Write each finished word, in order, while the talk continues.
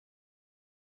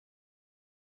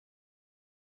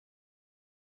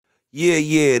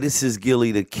Yeah, this is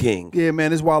Gilly the King. Yeah,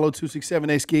 man, this Wallow 267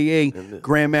 XKA,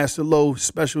 Grandmaster Low,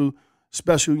 special,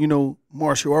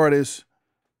 martial artist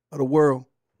of the world,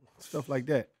 stuff like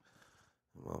that.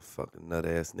 Motherfucking nut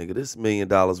ass nigga. This $1 million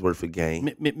worth of game.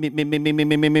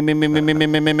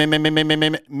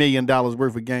 $1 million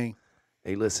worth of game.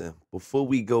 Hey, listen, before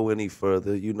we go any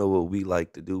further, you know what we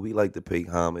like to do. We like to pay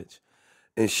homage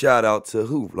and shout out to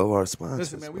who? Blow our sponsors.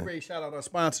 Listen, man, we ready to shout out our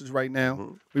sponsors right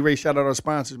now. We ready to shout out our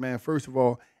sponsors, man. First of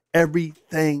all,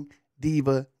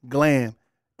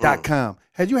 everythingdivaglam.com.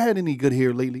 Had you had any good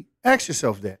hair lately? Ask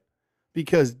yourself that.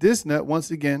 Because this nut,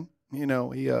 once again,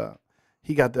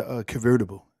 he got the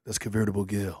convertible. That's convertible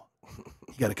Gil.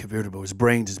 He got a convertible. His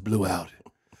brain just blew out.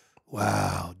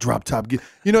 Wow, Drop Top Gil.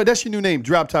 You know, that's your new name,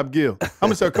 Drop Top Gil. I'm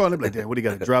going to start calling him like, damn, what do you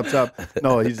got, a drop top?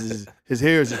 No, his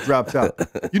hair is just drop top.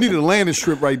 You need a landing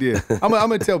strip right there. I'm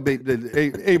going to tell baby,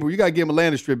 hey, Abel, you got to give him a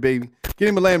landing strip, baby. Get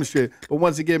him a landing strip. But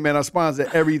once again, man, our sponsor,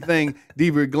 Everything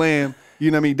Diva Glam,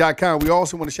 .com. We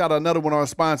also want to shout out another one of our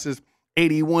sponsors,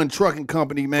 81 Trucking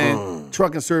Company, man.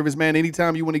 Trucking service, man.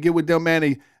 Anytime you want to get with them,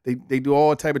 man, they do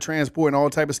all type of transport and all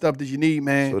type of stuff that you need,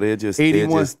 man. So they'll just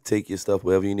take your stuff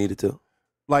wherever you need it to?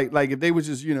 Like if they was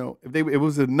just, if it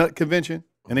was a nut convention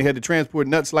and they had to transport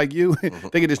nuts like you,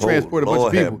 they could just transport a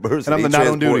bunch of people. And I'm not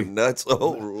on duty. Nuts?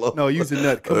 Oh, Lord. No, use a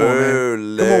nut. Come on,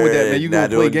 man. Come on with that, man. You going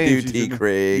to play games. Duty,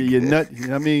 Craig. You're nut. You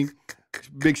know what I mean?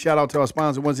 Big shout out to our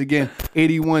sponsor once again,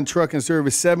 81 Trucking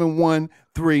Service,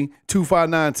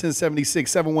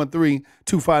 713-259-1076,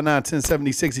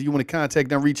 713-259-1076. If you want to contact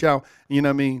them, reach out, you know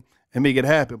what I mean, and make it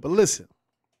happen. But listen,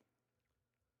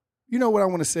 you know what I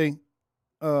want to say?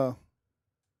 What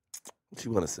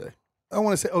you want to say? I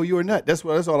want to say, oh, you're a nut. That's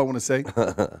all I want to say.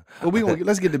 Well,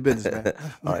 let's get to business, man.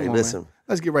 All right, listen. Man.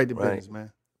 Let's get right to business, man.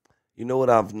 You know what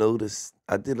I've noticed?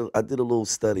 I did a little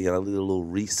study and I did a little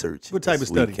research. What type of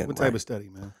study? What type of study,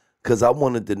 man? Because I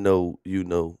wanted to know,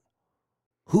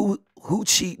 who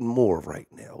cheating more right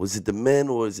now? Is it the men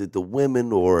or is it the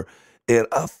women? And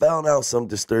I found out some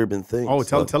disturbing things. Oh,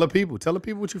 tell the people. Tell the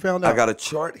people what you found out. I got a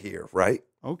chart here, right?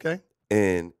 Okay.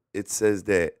 And it says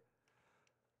that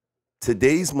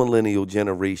today's millennial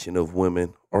generation of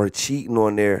women are cheating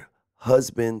on their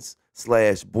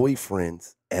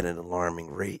husbands/boyfriends at an alarming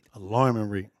rate. Alarming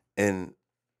rate. And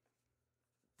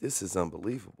this is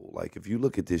unbelievable. Like, if you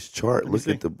look at this chart, look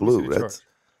at the blue.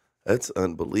 That's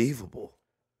unbelievable.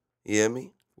 You hear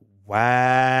me? Wow.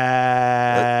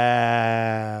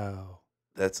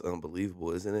 That's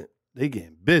unbelievable, isn't it? They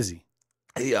getting busy.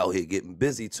 They out here getting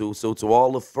busy, too. So to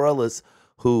all the fellas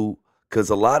who, because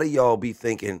a lot of y'all be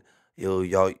thinking,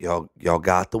 y'all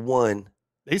got the one.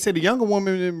 They say the younger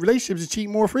women in relationships cheat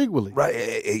more frequently. Right.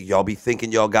 Hey, y'all be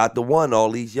thinking y'all got the one. All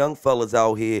these young fellas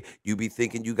out here, you be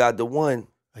thinking you got the one.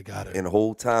 I got her. And the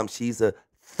whole time she's a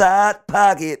thought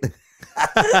pocket.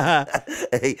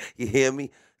 Hey, you hear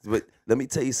me? But let me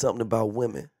tell you something about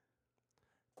women.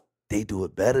 They do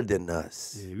it better than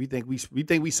us. Yeah, we think we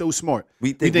so smart.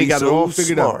 We think we got so it all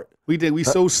figured smart. out. We think we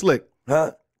so slick.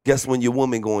 Huh? Guess when your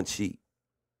woman gonna cheat?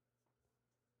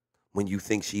 When you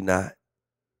think she not.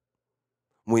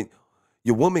 When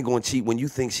your woman gonna cheat when you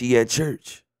think she at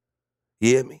church.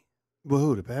 You hear me? Well,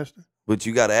 who, the pastor? But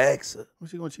you gotta ask her.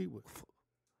 What's she gonna cheat with?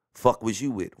 Fuck was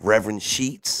you with? Reverend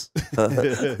Sheets?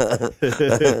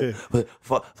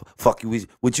 Fuck you with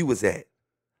what you was at?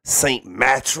 Saint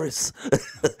Mattress?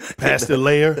 Pastor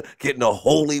Layer? Getting a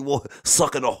holy water,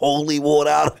 sucking a holy water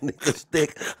out of nigga's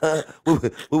stick.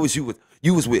 What was you with?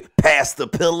 You was with Pastor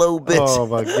Pillow, bitch. Oh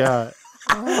my God.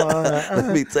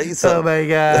 Let me tell you something. Oh my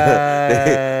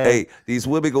God. Hey, these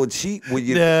women gonna cheat when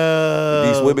you.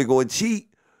 No. These women gonna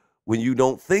cheat when you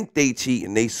don't think they cheat,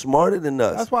 and they smarter than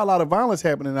us. That's why a lot of violence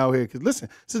happening out here. Because listen,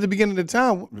 since the beginning of the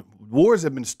time, wars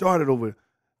have been started over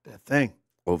that thing.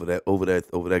 Over that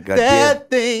goddamn. That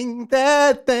thing.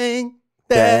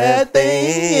 That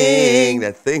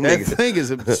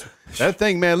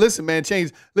thing, man. Listen, man,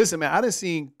 change. Listen, man, I done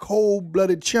seen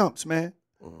cold-blooded chumps, man,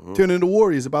 turn into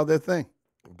warriors about that thing.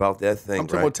 About that thing, I'm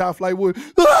talking right? about top flight warriors.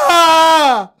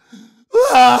 Ah!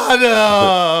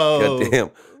 No!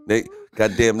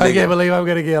 Goddamn nigga. I can't believe I'm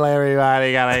gonna kill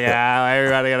everybody.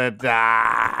 Everybody gonna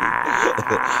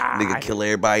die. Nigga kill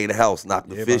everybody in the house, knock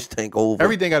the fish tank over.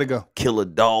 Everything gotta go. Kill a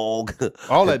dog.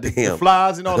 All that, the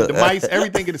flies and all that, the mice,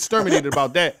 everything get exterminated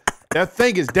about that. That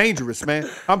thing is dangerous, man.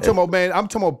 I'm talking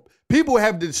about people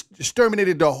have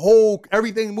exterminated the whole,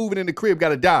 everything moving in the crib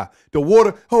gotta die. The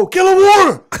water, kill the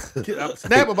water.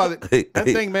 Snap about it. That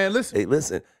thing, man, listen. Hey,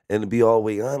 listen, and to be all the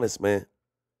way honest, man,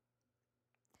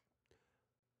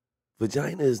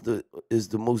 vagina is the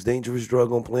most dangerous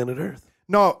drug on planet Earth.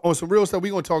 No, on some real stuff, we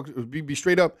gonna talk. Be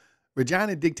straight up.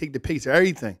 Vagina dictate the pace of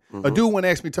everything. A dude one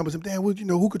asked me, tell me, damn, well,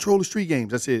 who control the street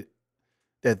games? I said,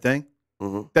 that thing.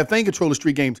 That thing control the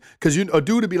street games. Because a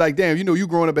dude would be like, damn, you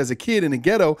growing up as a kid in the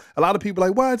ghetto, a lot of people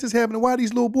like, why is this happening? Why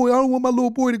these little boys? I don't want my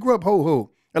little boy to grow up. Ho, ho.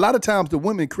 A lot of times the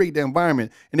women create the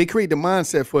environment and they create the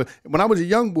mindset for, when I was a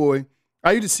young boy,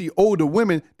 I used to see older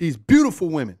women, these beautiful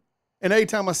women. And every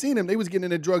time I seen them, they was getting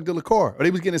in a drug dealer car or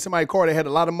they was getting in somebody's car that had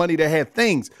a lot of money that had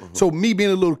things. So me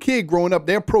being a little kid growing up,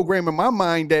 they're programming my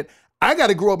mind that I got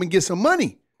to grow up and get some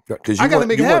money. Because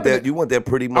you want that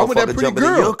pretty motherfucker jumping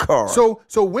in your car.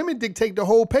 So women dictate the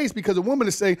whole pace because a woman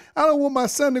to say, I don't want my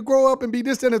son to grow up and be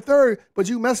this and the third, but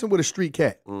you messing with a street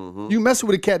cat. You messing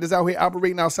with a cat that's out here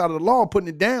operating outside of the law, putting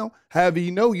it down, however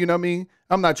you know what I mean?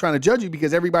 I'm not trying to judge you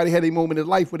because everybody had a moment in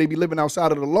life where they be living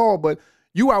outside of the law, but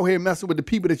you out here messing with the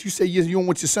people that you say you don't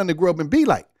want your son to grow up and be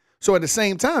like. So at the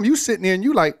same time, you sitting there and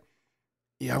you like,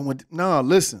 yeah,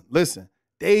 listen.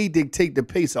 They dictate the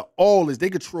pace of all this. They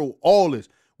control all this.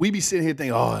 We be sitting here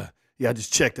thinking, oh, yeah, I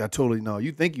just checked her. I totally know.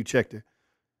 You think you checked her.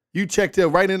 You checked her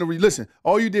right in the, listen,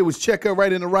 all you did was check her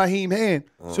right in the Raheem hand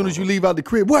as soon as you leave out the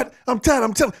crib. What? I'm tired.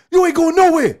 I'm telling you, ain't going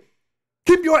nowhere.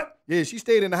 Keep your, yeah, she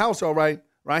stayed in the house all right.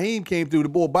 Raheem came through. The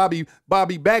boy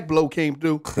Bobby back blow came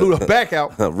through. Blew her back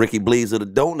out. Ricky Blazer, the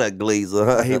donut glazer.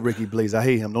 Huh? I hate Ricky Blazer. I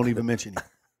hate him. Don't even mention him.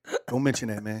 Don't mention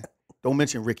that, man. Don't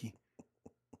mention Ricky.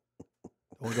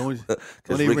 Because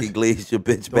Ricky glazed your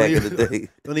bitch back in the day.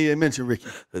 Don't even mention Ricky.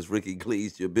 Because Ricky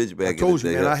glazed your bitch back in the day. I told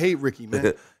you, man, I hate Ricky,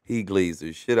 man. He glazed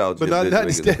the shit out but your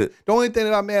bitch. The only thing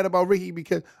that I'm mad about Ricky,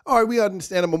 because, all right, we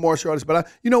understand I'm a martial artist, but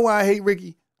you know why I hate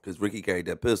Ricky? Because Ricky carried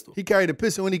that pistol. He carried a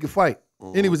pistol and he could fight.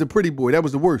 And he was a pretty boy. That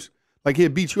was the worst. Like,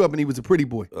 he'd beat you up and he was a pretty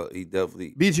boy. He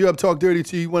definitely. Beat you up, talk dirty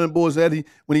to you. One of the boys that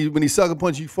when he sucker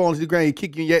punch you, fall into the ground, he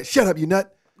kick you in your head. Shut up, you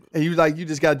nut. And you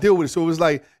just got to deal with it. So it was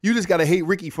like, you just got to hate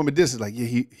Ricky from a distance. Like, yeah,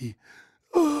 he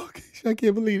oh, Keisha, I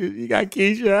can't believe it. You got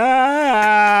Keisha.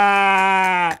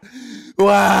 Ah,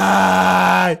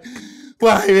 why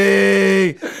me?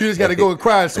 You just got to go and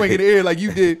cry and swing in the air like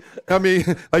you did. I mean,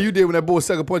 like you did when that boy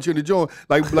sucker punch you in the joint,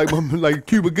 like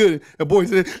Cuba Gooding. And boy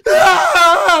said,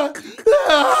 ah,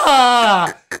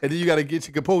 ah. And then you got to get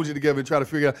your composure together and try to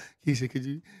figure out,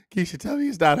 Keisha, tell me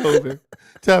it's not over.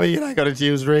 Tell me you're not going to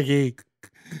choose Ricky.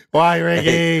 Why,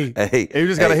 Ricky? Hey, you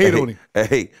just got to hate on him.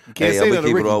 Hey, I'm going to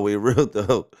keep it all the way real,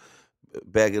 though.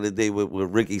 Back in the day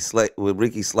when Ricky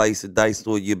sliced and diced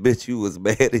on your bitch, you was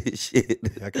mad as shit.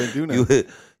 I couldn't do nothing.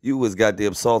 You was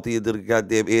goddamn salty into the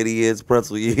goddamn Eddie Ed's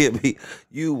pretzel. You hear me?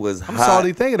 You was I'm hot.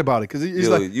 salty thinking about it because it's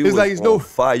like it's no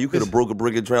fire. You could have broke a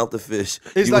brick and drowned the fish.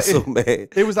 You was so mad.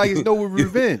 It was like it's no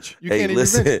revenge. You can't even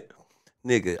revenge.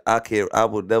 Nigga, I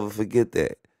will never forget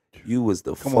that. You was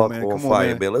the fuck on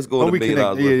fire, man. Let's go to the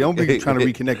 $1 million. Yeah, don't be trying to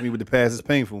reconnect me with the past. It's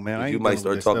painful, man. You might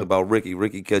start talking about Ricky.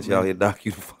 Ricky catch you out here, knock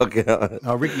you the fuck out.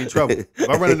 No, Ricky in trouble. If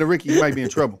I run into Ricky, he might be in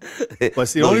trouble. But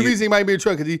see, the only reason he might be in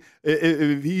trouble because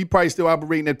he probably still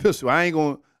operating that pistol. I'm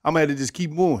gonna have to just keep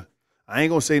moving. I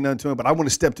ain't gonna say nothing to him, but I want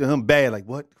to step to him bad. Like,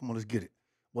 what? Come on, let's get it.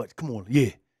 What? Come on,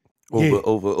 yeah.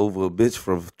 Over a bitch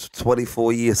from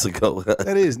 24 years ago.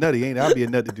 That is nutty, ain't it? I'll be a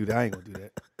nut to do that. I ain't gonna do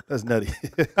that. That's nutty.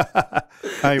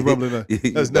 I ain't rubbling her.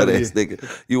 That's nutty.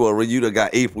 Nigga. You done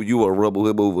got April, you want to rumble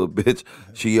him over a bitch.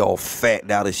 She all fat,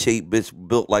 out of shape, bitch,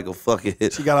 built like a fucking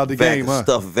she got out the game, huh?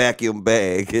 Stuffed vacuum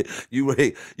bag. You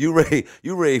ready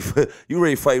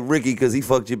to fight Ricky because he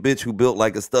fucked your bitch who built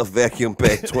like a stuffed vacuum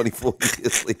bag 24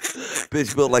 years later.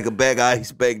 Bitch built like a bag of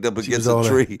ice bagged up against a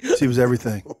tree. She was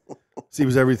everything. She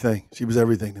was everything. She was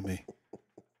everything to me.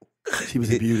 She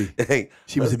was a beauty. Hey,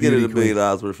 she was a beauty. Let's get $1 million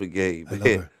worth of game. I love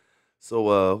her.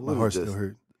 So, my heart still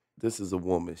hurt. This is a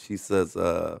woman. She says,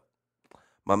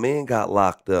 my man got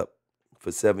locked up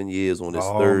for 7 years on his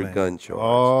third gun charge.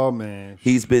 Oh, man.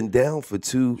 He's been down for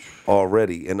 2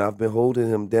 already, and I've been holding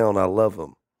him down. I love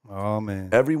him. Oh, man.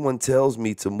 Everyone tells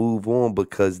me to move on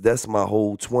because that's my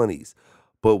whole 20s.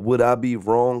 But would I be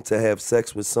wrong to have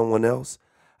sex with someone else?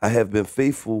 I have been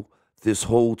faithful this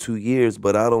whole 2 years,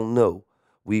 but I don't know.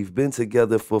 We've been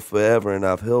together for forever, and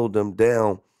I've held him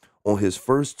down on his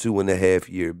first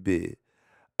 2.5-year bid.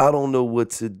 I don't know what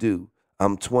to do.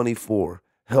 I'm 24.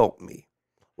 Help me.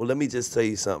 Well, let me just tell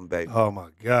you something, baby. Oh, my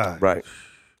God. Right.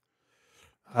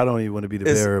 I don't even want to be the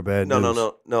bearer of bad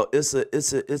news. No. It's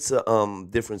a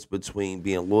difference between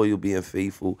being loyal, being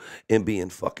faithful, and being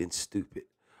fucking stupid.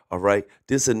 All right?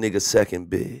 This a nigga second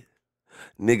bid.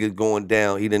 Nigga going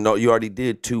down. He didn't know you already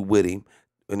did 2 with him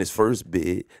in his first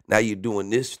bid. Now you're doing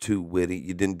this 2 with him.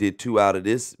 You did 2 out of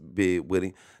this bid with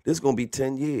him. This is going to be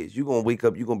 10 years. You're going to wake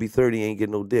up, you're going to be 30, ain't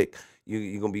getting no dick.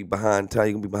 You're going to be behind time.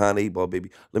 You're going to be behind the 8 ball, baby.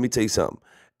 Let me tell you something.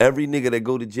 Every nigga that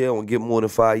go to jail and get more than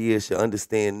 5 years should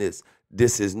understand this.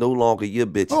 This is no longer your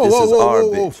bitch. Oh, this is our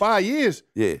whoa, bitch. 5 years?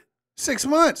 Yeah. 6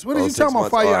 months. What are you 6 talking about?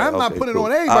 months? 5 years? All right, I'm not okay, putting cool. it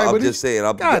on everybody. I'm but just saying.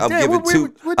 I'm God damn, giving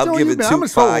two. I'm giving I'm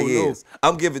 5 years.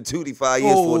 I'm giving 2 to 5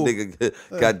 years for a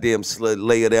nigga goddamn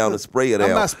lay it down and spray it down.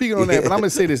 I'm not speaking on that, but I'm gonna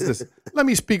say this. Let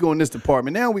me speak on this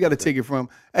department. Now we got to take it from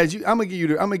I'm gonna give you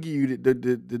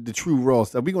the true raw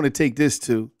stuff. We're gonna take this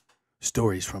to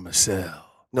stories from a cell.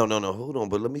 No. Hold on,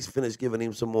 but let me finish giving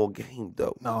him some more game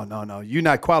though. No. You're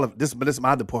not qualified. This is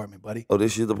my department, buddy. Oh,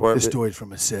 this your department? The stories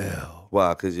from a cell.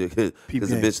 Why? Because the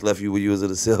bitch left you when you was in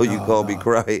the cell. You No, called me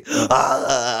crying. Shut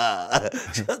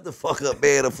the fuck up,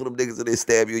 man. I'm for them niggas and they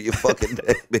stab you in your fucking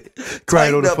neck, man.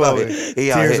 Crying on the phone.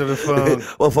 Tears on the phone.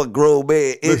 Well, for a grown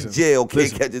man in jail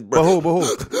can't catch his breath. Behold.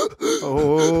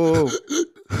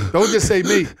 Don't just say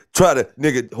me. Try to,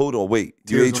 nigga, hold on, wait.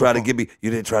 You Tears ain't on try the to give me, you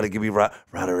didn't try to give me right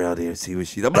around here and see what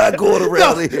she, I'm not going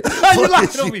around here. You lying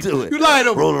on me. You lying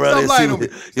on me. Roll around Stop here lying on me.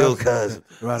 and see what, yo, cuz.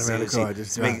 Right around the car.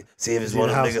 Just See if it's see one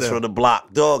the of the house niggas there. from the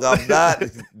block. Dog, I'm not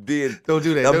being. Don't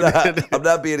do that. I'm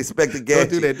not being expected Don't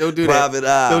do gadget. that. Don't do that. Private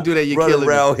eye. Don't do that. You're running killing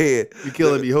me. around here. You're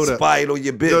killing me. Hold up. Spying on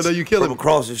your bitch. No, you killing from me.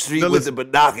 across the street No, with listen. the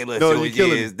binoculars. No, showing you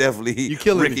killing it's me. definitely You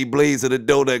killing Ricky me. Blaze and the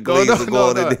donut glaze are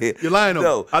going in there. You're lying on me.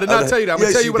 No, I did not tell you that. I'm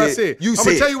going to tell you what I said. You I'm said.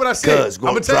 going to tell you what I said. Cuz, I'm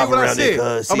going to tell you what I said. I'm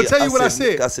going to tell you what I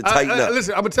said. I said tighten up.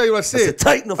 Listen, I'm going to tell you what I said. I said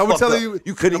tighten the fuck up.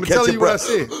 You couldn't catch your breath.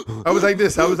 I'm going to tell you what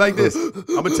I said. I was like this. I'm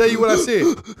going to tell you what I said.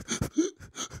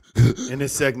 In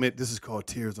this segment, this is called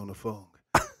Tears on the Phone.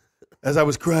 As I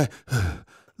was crying,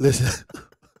 listen,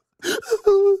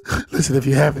 if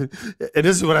you happen, and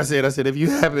this is what I said. I said, if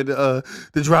you happen to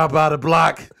drop out a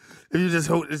block, if you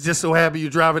just so happy you're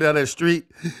driving down that street,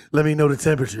 let me know the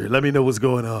temperature. Let me know what's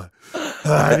going on.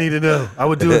 I need to know. I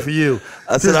would do it for you.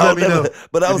 I said, I'll never,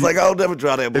 but I was like, I'll never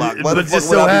drive that block. But just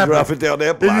so happen, dropping down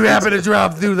that block. if you happen to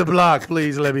drop through the block,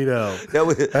 please let me know. That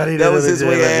was his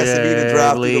way of asking me to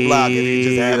drive through the block, and he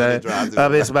just happened to drive through the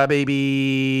block. I miss my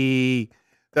baby.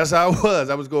 That's how I was.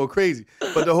 I was going crazy.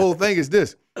 But the whole thing is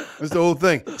this. It's the whole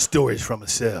thing. Stories from a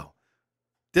cell.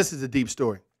 This is a deep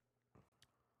story.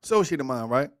 Associate of mine,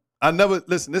 right? I never,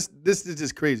 listen, this is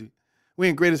just crazy. We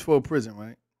in Greatest prison,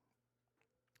 right?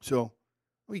 So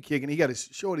we kicking. He got a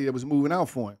shorty that was moving out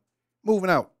for him. Moving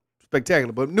out.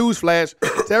 Spectacular. But newsflash,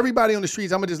 to everybody on the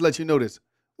streets, I'm going to just let you know this.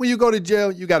 When you go to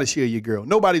jail, you got to share your girl.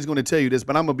 Nobody's going to tell you this,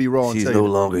 but I'm going to be raw and She's tell you. no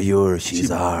longer yours.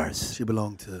 She's ours. She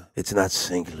belonged to. It's not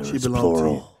singular. It's belonged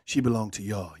plural. to you. She belonged to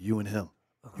y'all, you and him.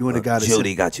 You and the guy that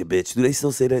Jody got your bitch. Do they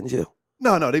still say that in jail?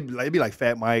 No, they be like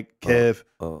Fat Mike, Kev,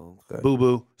 Okay. Boo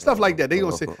Boo, stuff like that. They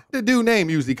gonna say the dude name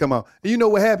usually come out. And you know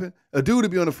what happened? A dude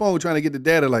would be on the phone trying to get the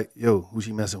data like, yo, who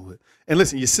she messing with? And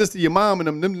listen, your sister, your mom,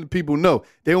 and them people know.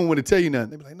 They don't want to tell you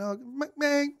nothing. They be like, no,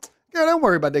 man, girl, don't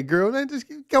worry about that girl. Man, just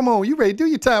come on, you ready? Do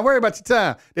your time. Worry about your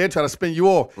time. They try to spin you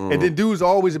off. Mm-hmm. And then dudes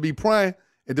always be prying.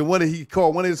 And then one that he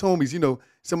called one of his homies, you know,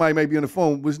 somebody might be on the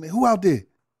phone. Who out there?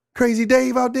 Crazy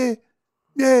Dave out there?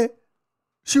 Yeah.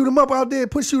 Shoot him up out there.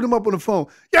 Shoot him up on the phone.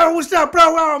 Yo, what's up, bro?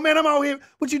 Oh, man, I'm out here.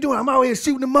 What you doing? I'm out here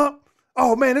shooting him up.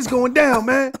 Oh, man, it's going down,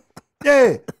 man.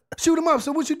 Yeah. Shoot him up.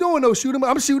 So what you doing, though? Shoot him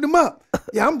up. I'm shooting him up.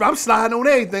 Yeah, I'm sliding on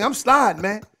everything. I'm sliding,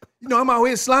 man. You know, I'm out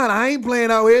here sliding. I ain't playing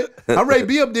out here. I'm ready to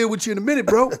be up there with you in a minute,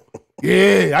 bro.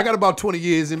 Yeah, I got about 20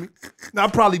 years in me. Now,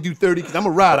 I'll probably do 30 because I'm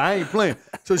a rider. I ain't playing.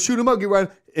 So shoot him up, get right.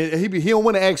 And he don't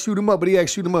want to ask shoot him up, but he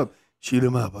asked shoot him up. Shoot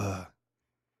him up.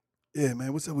 Yeah,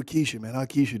 man, what's up with Keisha, man? How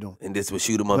Keisha doing? And this what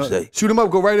shoot him up say. Shoot him up,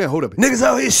 go right there. Hold up. Niggas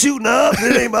out here shooting up.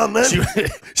 It ain't about nothing.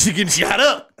 She getting shot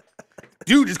up.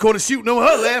 Dude just caught a shooting on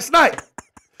her last night.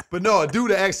 But no, a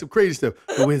dude that asked some crazy stuff.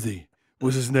 Who is he?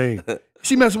 What's his name?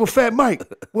 She messing with Fat Mike.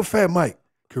 What Fat Mike?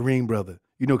 Kareem, brother.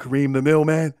 You know Kareem the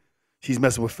Millman? She's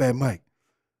messing with Fat Mike.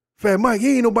 Fat Mike,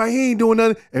 he ain't doing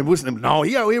nothing. And what's him? No,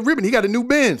 he out here ripping. He got a new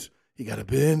Benz. He got a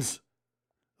Benz?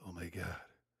 Oh, my God.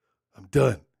 I'm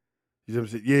done. You know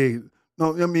what I'm saying? Yeah.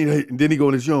 No, I mean, and then he go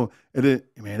on his show, and then,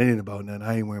 man, it ain't about nothing.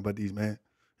 I ain't worrying about these, man.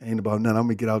 It ain't about nothing. I'm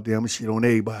going to get out there. I'm going to shit on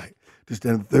everybody. This, that,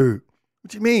 and the third.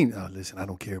 What you mean? Oh, listen, I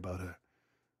don't care about her.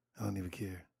 I don't even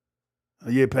care. Oh,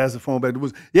 yeah, pass the phone back to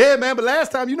Woods. Yeah, man, but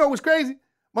last time, you know what's crazy?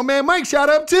 My man Mike shot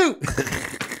up, too.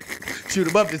 Shoot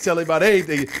him up to tell him about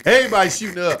everything. Everybody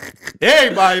shooting up.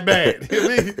 Everybody bad. You know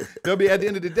what I mean? They'll be at the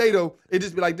end of the day, though, it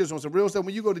just be like this on some real stuff.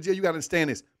 When you go to jail, you got to understand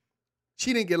this.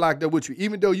 She didn't get locked up with you,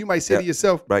 even though you might say to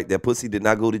yourself. Right, that pussy did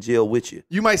not go to jail with you.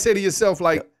 You might say to yourself,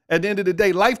 like, at the end of the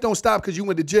day, life don't stop because you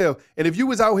went to jail. And if you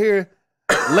was out here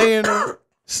laying her,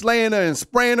 slaying her, and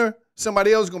spraying her,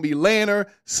 somebody else is going to be laying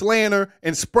her, slaying her,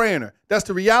 and spraying her. That's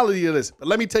the reality of this. But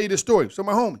let me tell you this story. So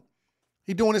my homie,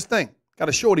 he doing his thing. Got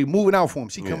a shorty moving out for him.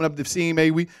 She coming up to see him every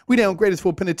week. We down Greatest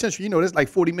for Penitentiary. You know, that's like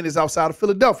 40 minutes outside of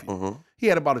Philadelphia. He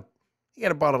had about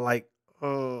a like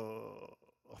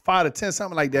 5 to 10,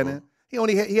 something like that. In.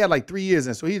 He had like 3 years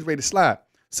in, so he was ready to slide.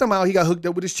 Somehow he got hooked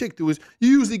up with his chick. You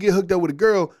usually get hooked up with a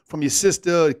girl from your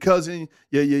sister, cousin,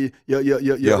 your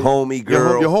homie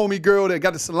girl. Your homie girl that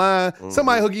got the salon.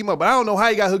 Somebody hooked him up. But I don't know how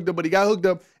he got hooked up, but he got hooked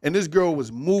up, and this girl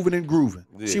was moving and grooving.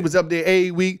 Yeah. She was up there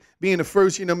every week, being the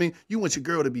first, you know what I mean? You want your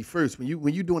girl to be first. When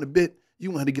you doing a bit, you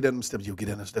want her to get down them steps. Yo, get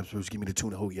down them steps first. Give me the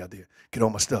tuna hoagie out there. Get all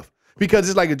my stuff. Because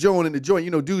it's like a joint in the joint.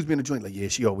 You know, dudes be in the joint like, yeah,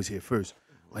 she always here first.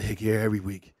 I heck yeah, every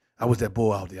week. I was that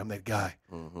boy out there. I'm that guy.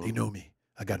 They know me.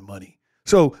 I got money.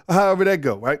 So however that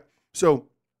go, right? So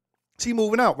she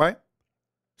moving out, right?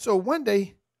 So one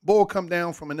day, boy come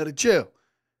down from another jail.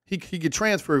 He get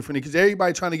transferred from it because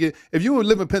everybody trying to get, if you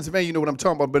live in Pennsylvania, you know what I'm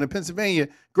talking about. But in Pennsylvania,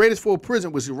 Greatest Ford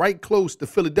Prison was right close to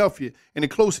Philadelphia. And the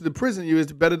closer the prison you is,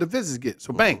 the better the visits get.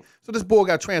 So bang. So this boy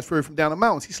got transferred from down the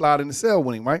mountains. He slid in the cell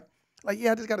with him, right? Like,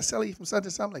 yeah, I just got a cellie from such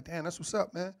and such. I'm like, damn, that's what's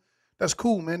up, man. That's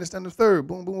cool, man. That's down the third.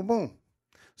 Boom, boom, boom.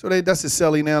 So that's his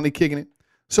cellie now, and they kicking it.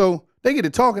 So they get to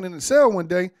talking in the cell one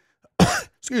day.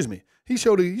 Excuse me. He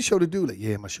showed the dude, like,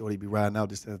 yeah, my shorty be riding out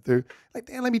this and the third. Like,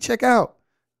 damn, let me check out.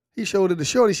 He showed her the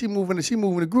shorty, she moving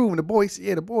the groove. And the boy, he said,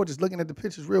 yeah, the boy just looking at the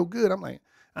pictures real good. I'm like,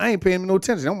 I ain't paying him no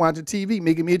attention. I'm watching TV,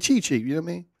 making me a cheat sheet, you know what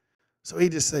I mean? So he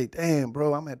just say, damn,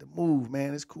 bro, I'm at the move,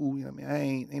 man. It's cool, you know what I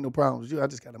mean? I ain't no problems with you. I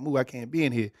just got to move. I can't be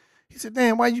in here. He said,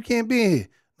 damn, why you can't be in here?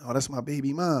 No, that's my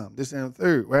baby mom, this and the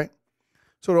third, right?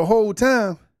 So the whole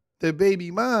time, the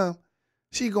baby mom,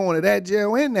 she going to that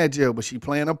jail and that jail, but she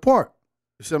playing a part.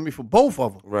 You see me for both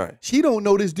of them. Right. She don't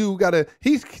know this dude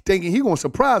he's thinking he gonna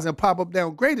surprise and pop up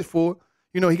down Greatest for,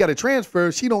 you know, he got a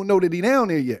transfer. She don't know that he down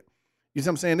there yet. You see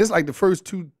what I'm saying? This is like the first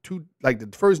two, like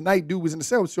the first night dude was in the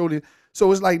cell.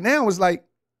 So it's like now it's like,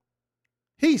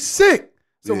 he's sick.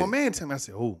 So my man told me, I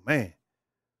said, oh man.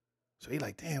 So he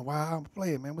like, damn, why I'm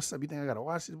playing, man? What's up? You think I gotta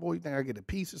watch this boy? You think I get a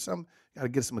piece or something? Gotta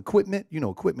get some equipment. You know,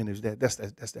 equipment is that's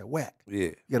that whack. Yeah.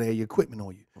 You gotta have your equipment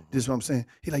on you. This is what I'm saying.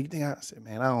 He like, you think I said,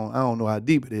 man, I don't know how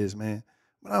deep it is, man.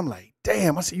 But I'm like,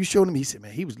 damn. I said, you showed him? He said,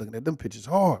 man, he was looking at them pictures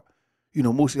hard. You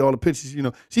know, mostly all the pictures, you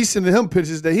know, she's sending him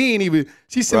pictures that he ain't even,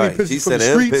 she's sending me pictures from the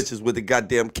streets. She sending him pictures with the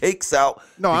goddamn cakes out.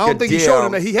 No, I don't think he showed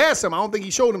him that. He had some. I don't think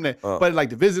he showed him that. But like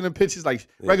the visiting pictures, like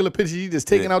regular pictures he just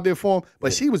taking out there for him.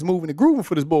 But she was moving and grooving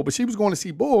for this boy. But she was going to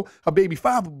see boy, her baby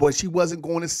father, but she wasn't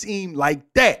going to see him like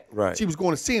that. Right. She was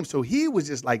going to see him. So he was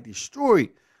just like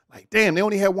destroyed. Like, damn, they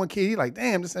only had one kid. He like,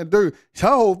 damn, this and dirt. Her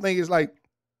whole thing is like,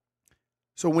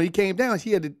 so when he came down,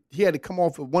 he had to come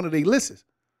off of one of their lists.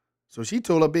 So she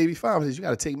told her baby father, you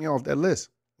got to take me off that list.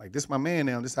 Like, this my man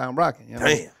now. This how I'm rocking. You know?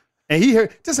 Damn. And he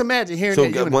heard, just imagine hearing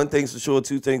that. So one thing's for sure,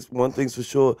 two things for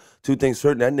sure, two things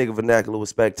certain. That nigga vernacular was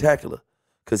spectacular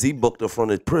because he booked her from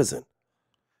the prison.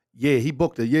 Yeah, he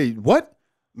booked her. Yeah, what?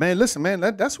 Man, listen, man,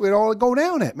 that's where it all go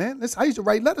down at, man. Listen, I used to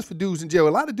write letters for dudes in jail. A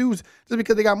lot of dudes, just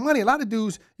because they got money, a lot of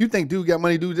dudes, you think dude got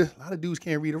money, dude, a lot of dudes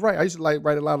can't read or write. I used to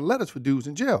write a lot of letters for dudes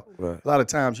in jail. Right. A lot of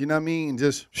times, you know what I mean?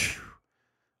 Just,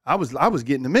 I was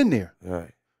getting them in there.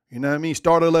 Right. You know what I mean?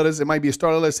 Starter letters. It might be a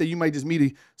starter letter. Say you might just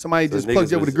meet somebody so just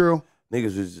plugged you up with a girl.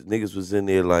 Niggas was in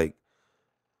there like,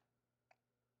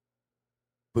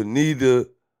 Benita.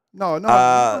 No,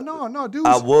 dudes.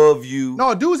 I love you.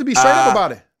 No, dudes would be straight up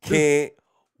about it. Can't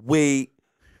wait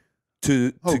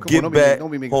to get back.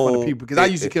 Don't be making fun of people because I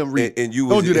used to come read. And you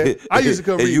don't do that. I used to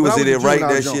come read. And you was in there writing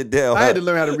that shit down. I had to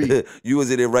learn how to read. You was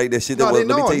in there writing that shit down. Let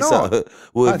me tell you something.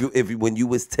 Well, when you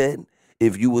was 10.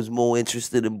 If you was more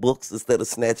interested in books instead of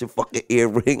snatching fucking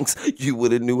earrings, you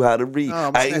would have knew how to read.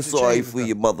 I ain't sorry for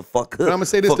you, motherfucker. But I'm gonna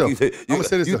say this though. You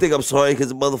think I'm sorry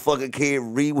because a motherfucker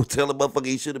can't read? Well, tell a motherfucker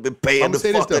he should have been paying the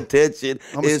fucking attention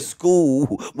in school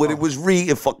when it was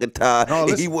reading fucking time.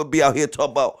 And he wouldn't be out here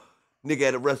talking about nigga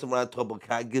at a restaurant talking about,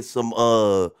 can I get some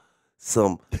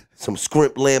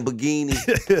scrimp Lamborghini?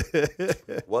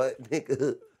 What,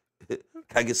 nigga? Can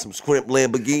I get some scrimp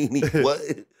Lamborghini? What?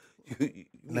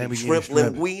 Shrimp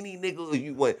linguine, nigga, or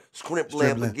you want shrimp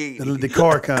Lamborghini? The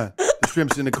car kind. The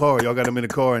shrimps in the car. Y'all got them in the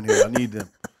car in here. I need them.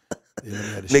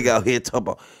 Yeah, nigga out here talking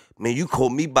about, man, you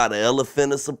caught me by the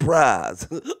elephant of surprise.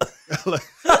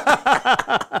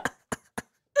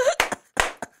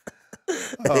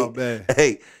 Oh, man.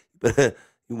 Hey,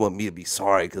 you want me to be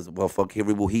sorry because the motherfucker here,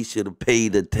 well, he should have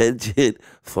paid attention.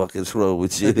 Fucking's wrong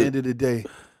with you. At the end of the day,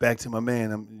 back to my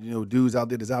man, dudes out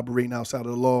there that's operating outside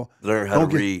of the law. Learn how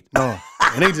to read. No,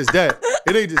 it ain't just that.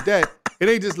 It ain't just that. It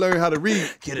ain't just learn how to read.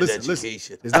 Get an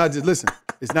education. It's not just listen.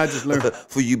 It's not just learn.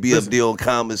 For you be up there on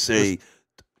commissary.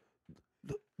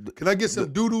 Can I get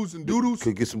some doodles and doodles?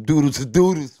 Could get some doodles and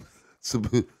doodles. Some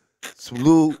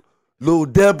little Little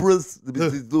Deborah's.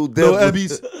 Little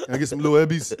Deborah's. Ebbies. Can I get some little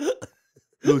Ebbies?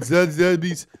 Little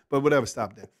Zebbies. But whatever,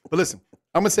 stop that. But listen,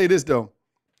 I'm going to say this, though.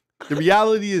 The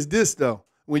reality is this, though.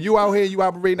 When you out here, you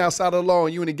operating outside of the law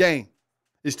and you in the game,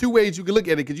 there's two ways you can look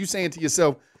at it because you saying to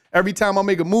yourself, every time I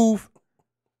make a move,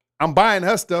 I'm buying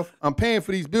her stuff. I'm paying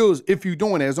for these bills if you're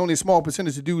doing that. There's only a small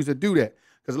percentage of dudes that do that.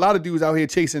 Because a lot of dudes out here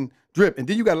chasing drip. And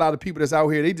then you got a lot of people that's out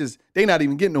here, they not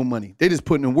even getting no money. They just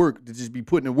putting in work to just be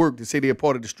putting in work to say they're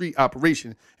part of the street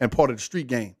operation and part of the street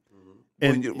game.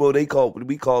 And we call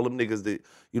them niggas that,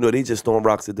 they just throwing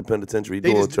rocks at the penitentiary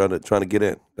door trying to get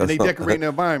in. And they decorating the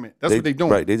environment. That's what they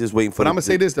doing. Right. They just waiting for But I'm going to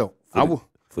say this, though.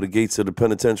 For the gates of the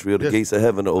penitentiary or the gates of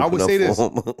heaven to open up for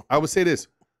them. I would say this.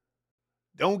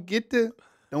 Don't get to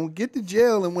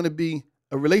jail and want to be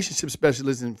a relationship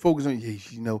specialist and focus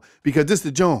on, because this is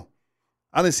the joint.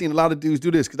 I done seen a lot of dudes do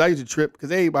this because I used to trip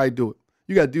because everybody do it.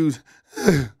 You got dudes,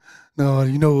 no,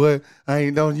 you know what? I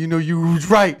ain't don't, you was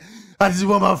right. I just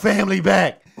want my family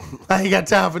back. I ain't got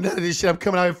time for none of this shit. I'm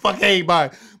coming out here, fuck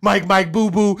everybody. Mike, Boo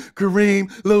Boo,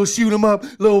 Kareem, little shoot 'em up,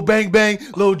 little bang bang,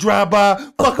 little drive by,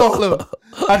 fuck all of them.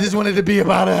 I just wanted to be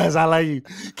about us. I like you.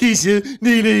 Keisha,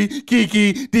 Nene,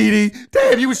 Kiki, Dee.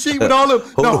 Damn, you was cheating with all of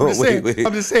them. No,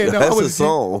 I'm just saying. No, that's a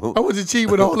song. I wasn't cheating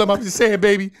with all of them. I'm just saying,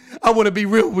 baby, I want to be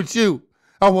real with you.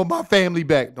 I want my family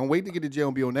back. Don't wait to get to jail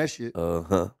and be on that shit.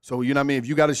 So you know what I mean? If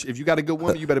you got a good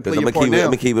woman, you better play your part now. I'm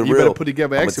gonna keep it real. You better put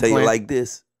together an exit plan. I'm gonna tell you like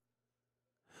this.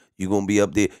 You gonna be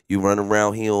up there. You run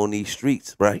around here on these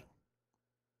streets, right?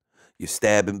 You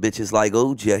stabbing bitches like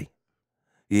OJ.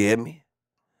 You hear me?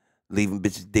 Leaving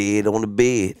bitches dead on the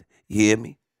bed. You hear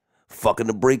me? Fucking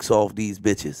the brakes off these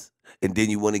bitches. And then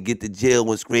you want to get to jail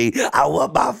and scream, I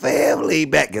want my family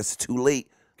back. Guess it's too late.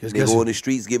 Nigga on the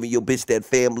streets giving your bitch that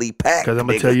family pack. Because I'm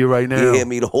going to tell you right now. You hear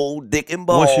me? The whole dick and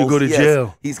balls. Once you go to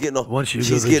jail. She's getting the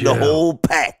whole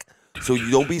pack. So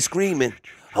you don't be screaming,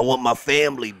 I want my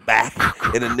family back.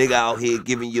 And a nigga out here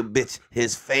giving your bitch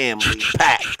his family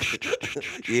pack.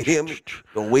 You hear me?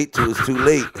 Don't wait till it's too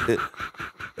late.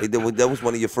 Hey, that was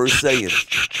one of your first sayings.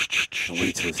 Don't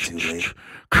wait till it's too late.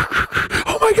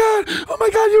 Oh my God,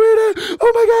 you hear that?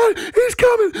 Oh my God, he's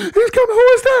coming. Who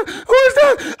is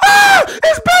that? Ah,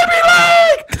 it's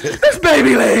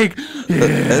Baby Leg. Yeah.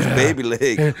 That's Baby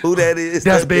Leg. Who that is?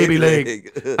 That's Baby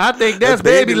Leg. I think that's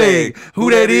Baby Leg.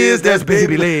 Who that is? That's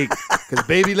Baby Leg. Because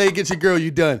Baby Leg gets your girl, you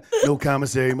done. No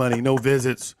commissary money, no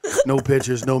visits, no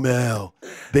pictures, no mail.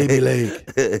 Baby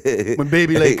Leg. When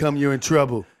Baby Leg come, you're in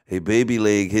trouble. Hey, Baby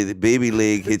Leg hit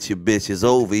your bitch. It's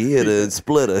over. He hit a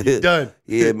splitter. He's done.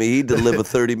 Yeah, I mean, he delivered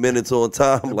 30 minutes on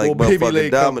time like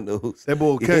motherfucking Domino's. That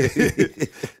boy okay.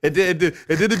 And then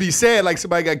it'd be sad like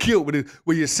somebody got killed.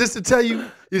 When your sister tell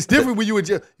you, it's different when you in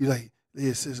jail. You're like,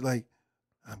 this is like,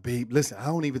 babe, listen, I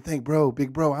don't even think,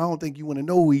 big bro, I don't think you want to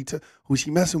know who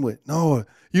she messing with. No.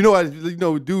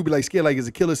 Dude be like scared like it's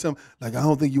a killer or something. Like, I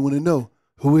don't think you want to know.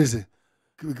 Who is it?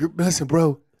 Listen,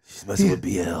 bro. She's messing with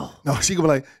BL. No, she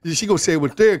gonna say it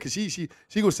with fear because she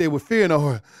gonna say it with fear in her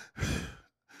heart.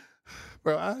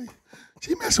 Bro,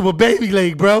 she messing with Baby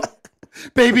Leg, bro.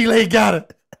 Baby Leg got her.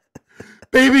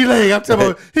 Baby Leg, I'm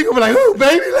talking about, he gonna be like, who,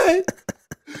 Baby Leg?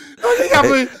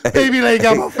 Baby Leg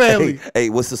got my family. Hey,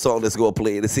 what's the song that's gonna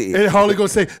play in his head? And Harley gonna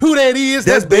say, who that is?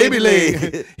 That's Baby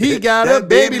Leg. He got a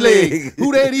Baby Leg.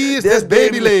 Who that is? That's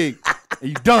Baby Leg. And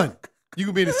you done.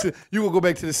 You gonna go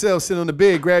back to the cell, sit on the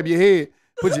bed, grab your head.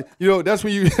 That's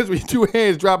when you two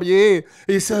hands drop in your head.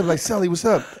 And your son like, Sully, what's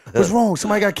up? What's wrong?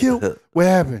 Somebody got killed? What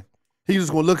happened? He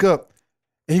just gonna look up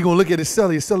and he gonna look at his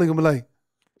Sully. His Sully gonna be like,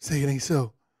 say it ain't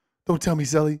so. Don't tell me,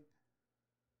 Sully.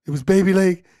 It was Baby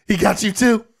Leg. He got you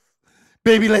too.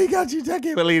 Baby Leg got you too. I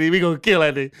can't believe it. We gonna kill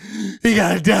that nigga. He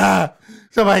gotta die.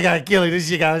 Somebody gotta kill him. This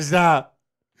shit gotta stop.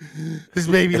 This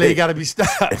Baby Leg gotta be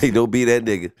stopped. Hey, don't be that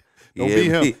nigga. Don't be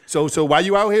him. So while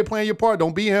you out here playing your part,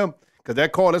 don't be him. Because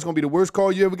that's going to be the worst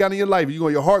call you ever got in your life.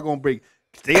 Your heart going to break.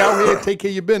 Stay out here and take care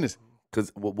of your business.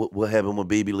 Because what happened when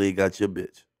Baby Leg got your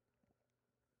bitch?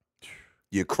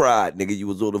 You cried, nigga. You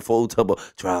was on the phone talking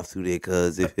about drive through there,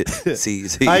 cuz.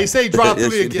 See. I ain't say drive through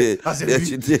there again. I said,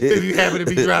 if you happen to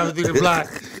be driving through the block,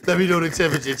 let me know the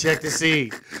temperature. Check the scene.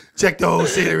 Check the whole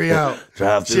scenery out.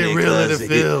 Drive through shit real in the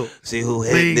field. See who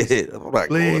hit it. I'm not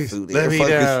going through there. Let me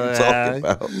down. What you talking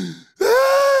about?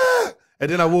 And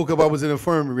then I woke up, I was in the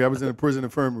infirmary. I was in a prison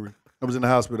infirmary. I was in the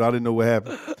hospital. I didn't know what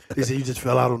happened. They said, you just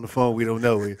fell out on the phone. We don't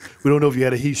know. We don't know if you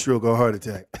had a heat stroke or a heart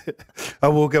attack. I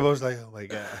woke up, I was like, oh my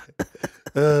God.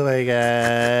 Oh my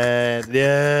God.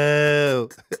 No.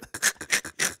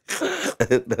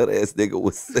 That ass nigga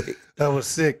was sick. I was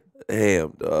sick.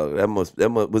 Damn, dog. Was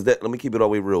that, let me keep it all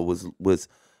the way real. Was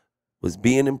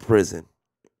being in prison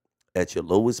at your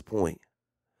lowest point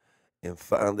and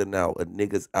finding out a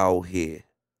nigga's out here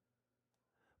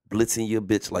blitzing your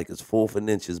bitch like it's 4th and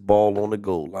inches, ball on the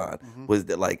goal line. Was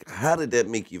that like, how did that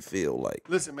make you feel? Like,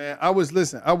 listen, man, I was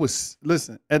listen.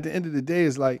 At the end of the day,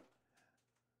 it's like,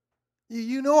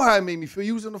 you know how it made me feel.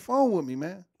 You was on the phone with me,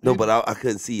 man. no, but I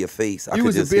couldn't see your face. You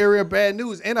was a bearer of bad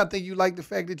news, and I think you liked the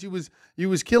fact that you was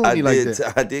killing me like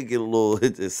that. I did get a little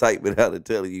excitement out of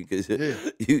telling you because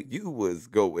you was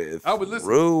going. I was listening.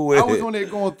 Through it. I was on there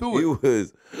going through it. You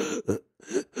was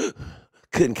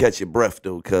couldn't catch your breath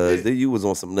though, cause you was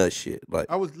on some nut shit. Like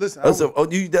I was listening.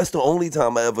 That's the only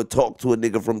time I ever talked to a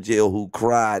nigga from jail who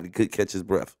cried and could catch his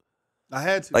breath. I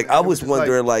had to. Like, man. I was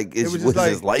wondering, was like,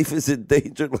 his life is in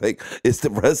danger? Like, is the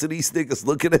rest of these niggas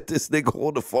looking at this nigga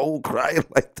on the phone crying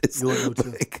like this? You would know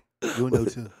too. Like, you would know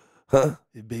too. Huh?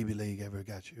 If baby leg ever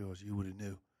got yours, you would have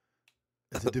knew.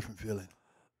 It's a different feeling.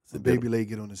 The baby leg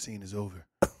get on the scene is over.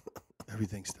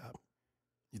 Everything stopped.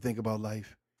 You think about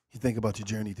life. You think about your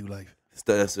journey through life.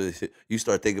 You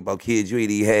start thinking about kids you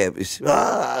ain't even have.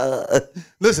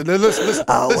 Listen. I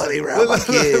don't want to around my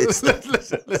kids.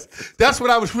 Listen. That's what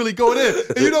I was really going in.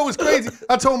 And you know what's crazy?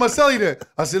 I told my celly that.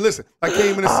 I said, listen, I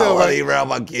came in the cell, right? Around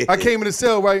my kids. I came in the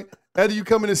cell, right? After you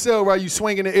come in the cell, right, you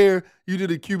swing in the air, you do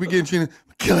the Cuban entry,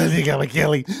 kill that nigga, I'm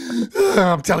killing.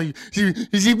 I'm telling you,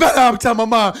 she better, I'm telling my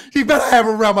mom, she better have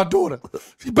her around my daughter.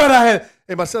 She better have,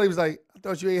 and my celly was like, I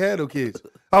thought you ain't had no kids.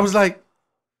 I was like,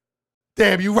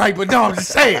 damn, you right, but no, I'm just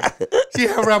saying. She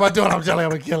have around my daughter, I'm telling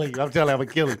her I'm killing you. I'm telling her I'm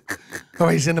killing you. All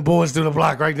right, send the boys through the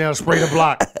block right now, spray the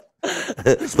block.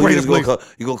 Spray the block.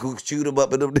 You gonna shoot them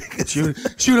up in them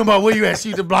niggas? Shoot them up, where you at?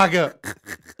 Shoot the block up.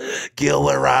 Gil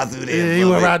went around through there. Yeah, he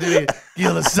went around through there.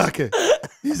 Gil a sucker.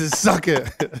 He's a sucker.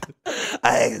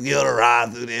 I asked Gil to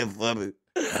ride through there for me.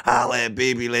 Holla at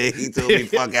baby leg. He told me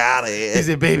fuck out of here. He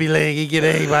said baby leg. He get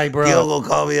everybody, bro. Gil gonna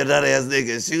call me a nut ass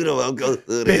nigga. Shoot him. I'll go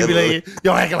through there. Baby leg.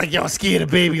 Y'all acting like y'all scared of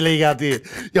baby leg out there.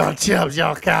 Y'all chumps.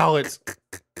 Y'all cowards.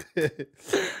 You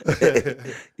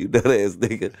nut ass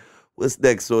nigga. What's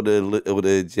next on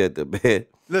the agenda, man?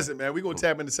 Listen, man, we're going to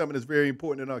tap into something that's very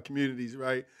important in our communities,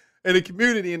 right? In the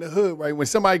community, in the hood, right? When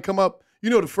somebody come up,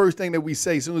 you know the first thing that we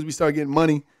say, as soon as we start getting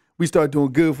money, we start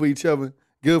doing good for each other,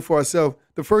 good for ourselves.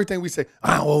 The first thing we say,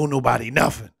 I don't owe nobody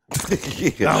nothing.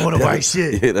 I don't want nobody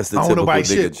shit. Yeah, that's the typical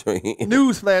nigga train.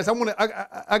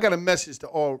 Newsflash, I got a message to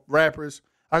all rappers.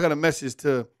 I got a message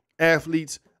to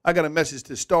athletes. I got a message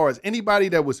to stars. Anybody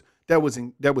that was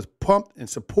pumped and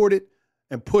supported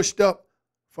and pushed up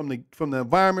from the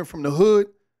environment, from the hood,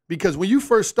 because when you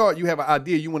first start, you have an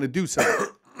idea, you want to do something,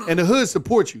 and the hood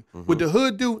supports you. What the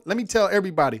hood do? Let me tell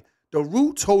everybody: the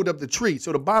roots hold up the tree,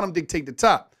 so the bottom dictate the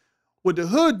top. What the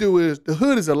hood do is the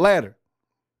hood is a ladder,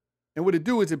 and what it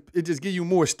do is it just give you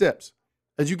more steps.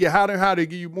 As you get higher and higher, it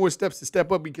give you more steps to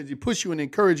step up because you push you and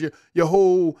encourage your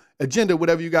whole agenda,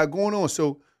 whatever you got going on.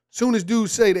 So soon as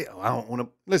dudes say that, I don't want to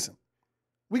listen.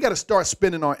 We got to start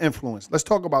spending our influence. Let's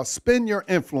talk about spend your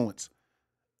influence.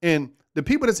 And the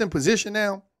people that's in position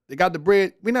now, they got the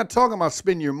bread. We're not talking about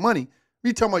spending your money.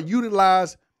 We're talking about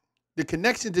utilize the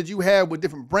connections that you have with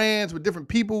different brands, with different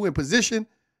people in position,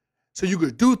 so you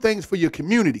could do things for your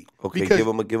community. Okay, give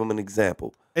them an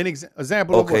example. An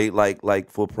example. Okay, of what? like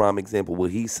for prime example,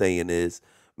 what he's saying is,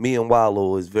 me and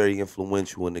Wallow is very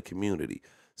influential in the community.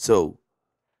 So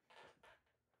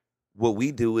what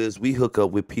we do is we hook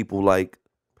up with people like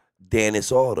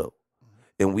Dennis Auto,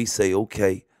 and we say,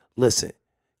 okay, listen,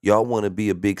 y'all want to be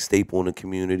a big staple in the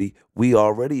community. We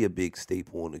already a big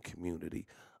staple in the community.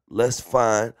 Let's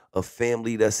find a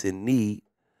family that's in need,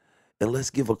 and let's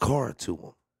give a card to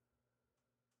them.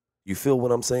 You feel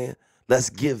what I'm saying? Let's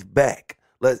give back.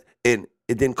 And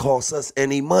it didn't cost us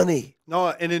any money. No,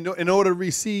 and in order to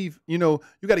receive, you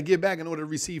got to give back in order to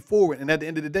receive forward. And at the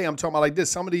end of the day, I'm talking about like this.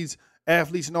 Some of these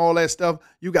athletes and all that stuff,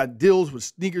 you got deals with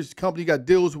sneakers company, you got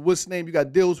deals with what's name, you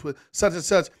got deals with such and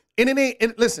such.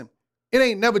 And listen, it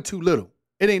ain't never too little.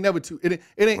 It ain't never too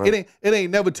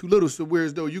never too little. So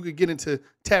whereas though you could get into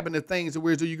tapping the things,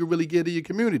 whereas though you could really get to your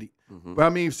community. But I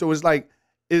mean, so it's like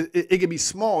it can be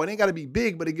small. It ain't got to be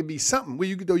big, but it could be something where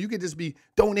you could just be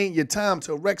donating your time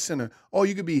to a rec center, or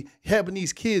you could be helping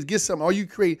these kids get something, or you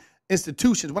create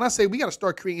institutions. When I say we got to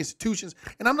start creating institutions,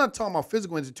 and I'm not talking about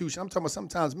physical institutions, I'm talking about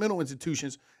sometimes mental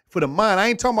institutions for the mind. I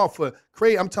ain't talking about for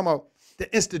create. I'm talking about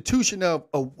the institution of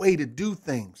a way to do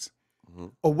things.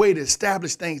 a way to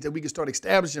establish things that we can start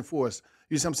establishing for us.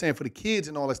 You know what I'm saying? For the kids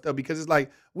and all that stuff, because it's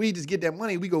like we just get that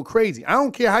money, we go crazy. I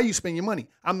don't care how you spend your money.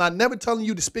 I'm not never telling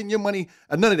you to spend your money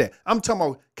or none of that. I'm talking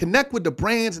about connect with the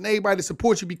brands and everybody to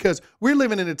support you, because we're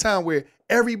living in a time where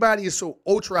everybody is so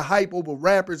ultra hype over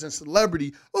rappers and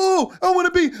celebrity. Oh, I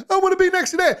want to be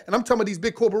next to that. And I'm talking about these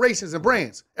big corporations and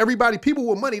brands. Everybody, people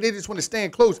with money, they just want to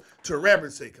stand close to a rapper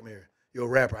and say, come here, you're a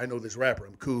rapper. I know this rapper.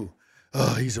 I'm cool.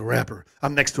 Oh, he's a rapper.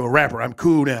 I'm next to a rapper. I'm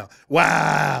cool now.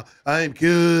 Wow, I'm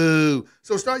cool.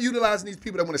 So start utilizing these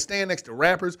people that want to stand next to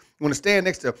rappers, want to stand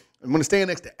next to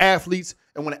athletes,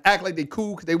 and want to act like they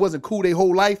cool because they wasn't cool their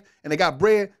whole life and they got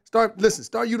bread. Start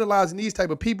utilizing these type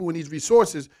of people and these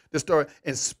resources to start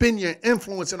and spin your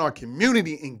influence in our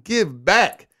community and give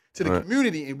back to the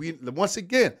community. And once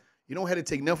again, you don't have to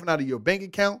take nothing out of your bank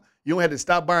account. You don't have to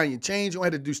stop buying your change. You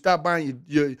don't have to stop buying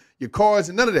your cars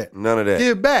and none of that. None of that.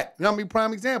 Give back. You know what I mean?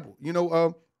 Prime example. You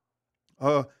know,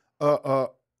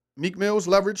 Meek Mill's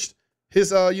leveraged his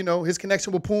his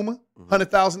connection with Puma,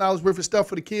 $100,000 worth of stuff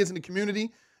for the kids in the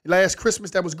community last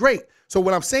Christmas. That was great. So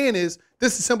what I'm saying is,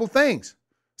 this is simple things.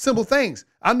 Simple things.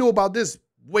 I knew about this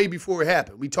way before it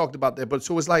happened. We talked about that, but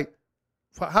so it's like,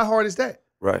 how hard is that?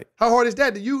 Right. How hard is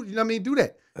that? You know what I mean? Do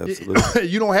that. Absolutely.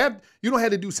 You don't have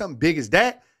to do something big as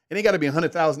that. It ain't got to be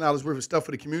 $100,000 worth of stuff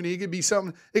for the community. It could be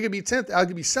something. It could be $10,000. It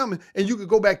could be something, and you could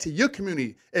go back to your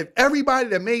community. If everybody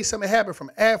that made something happen,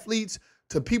 from athletes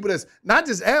to people that's not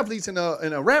just athletes and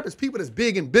rappers, people that's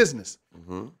big in business.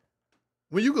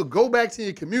 When you could go back to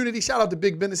your community, shout out to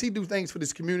Big Business. He do things for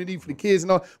this community, for the kids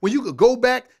and all. When you could go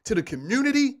back to the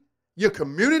community, your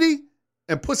community,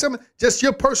 and put something, just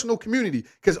your personal community,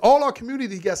 because all our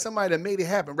communities got somebody that made it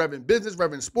happen, whether in business,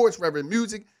 whether in sports, whether in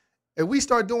music. If we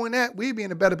start doing that, we'd be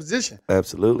in a better position.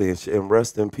 Absolutely. And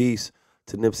rest in peace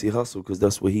to Nipsey Hussle, because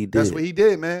that's what he did. That's what he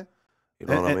did, man. You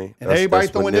know what I mean? And everybody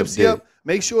throwing Nipsey up,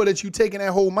 make sure that you taking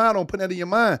that whole motto and putting that in your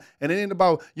mind. And it ain't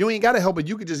about, you ain't got to help it.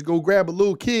 You could just go grab a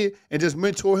little kid and just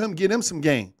mentor him, get him some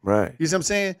game. Right. You see what I'm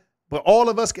saying? But all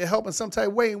of us can help in some type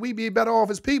of way, and we be better off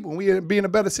as people, and we be in a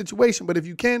better situation. But if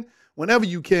you can, whenever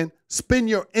you can, spin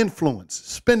your influence.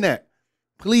 Spin that.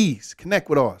 Please connect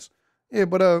with us. Yeah,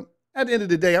 but at the end of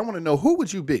the day, I want to know, who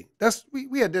would you be? That's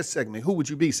we had this segment, Who Would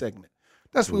You Be segment.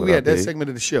 That's what we had, that segment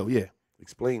of the show, yeah.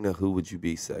 Explain the Who Would You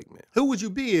Be segment. Who would you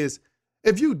be is,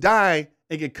 if you die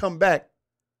and can come back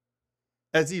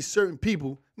as these certain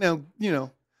people. Now,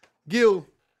 Gil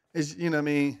is, you know what I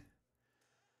mean,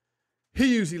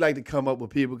 he usually like to come up with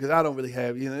people, because I don't really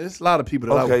have, there's a lot of people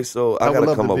that I got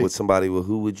to come up with somebody with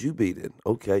Who Would You Be then.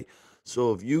 Okay.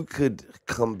 So if you could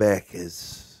come back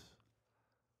as...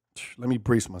 Let me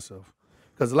brace myself,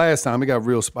 because last time it got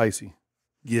real spicy.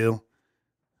 Gil,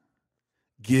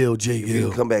 J. If Gil. you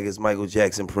could come back as Michael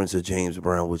Jackson, Prince, or James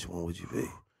Brown, which one would you be?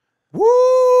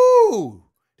 Woo!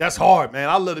 That's hard, man.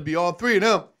 I'd love to be all three of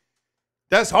them.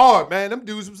 That's hard, man. Them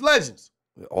dudes was legends.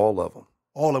 All of them.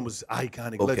 All of them was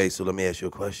iconic legends. Okay, so let me ask you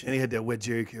a question. And he had that wet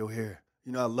Jerry curl hair.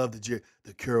 I love the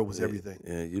curl was everything.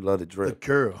 Yeah, you love the drip. The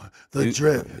curl, the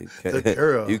drip, the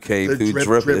curl. You came the through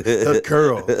drip, the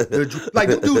curl. Like,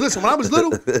 them dudes, listen, when I was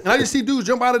little, and I just see dudes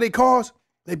jump out of their cars,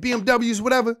 their BMWs,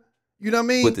 whatever, you know what I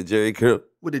mean? With the Jerry curl.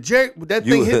 With that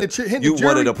thing hitting the jury. You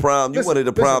wanted a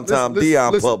prime time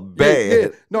Dion pup bad. Yeah.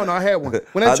 No, I had one.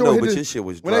 When I know, but your shit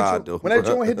was dry, though. When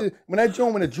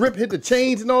the drip hit the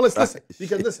chains and all this, listen,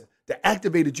 the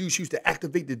activated juice used to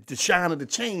activate the shine of the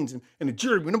chains and the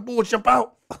jury. When them boys jump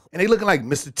out and they looking like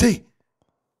Mr. T,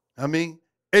 I mean,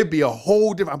 it'd be a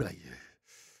whole different. I'd be like, yeah,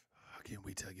 I can't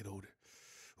wait till I get older.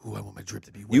 Ooh, I want my drip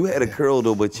to be wet. You had a curl,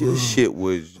 though, but your shit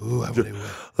was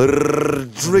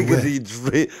driggity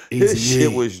drip. Your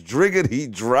shit was driggity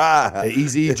dry. The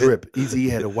Easy drip. Easy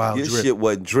had a wild your drip. Your shit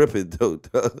wasn't dripping, though.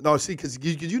 No, see, because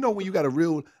you know when you got a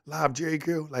real live Jerry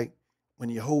curl, like when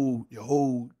your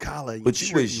whole collar. But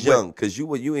you was young, because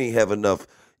you ain't have enough.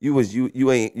 You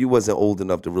wasn't old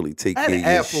enough to really take care of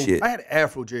your shit. I had an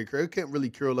afro Jerry curl. It can't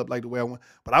really curl up like the way I want,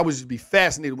 but I would just be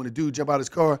fascinated when a dude jump out his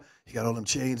car. He got all them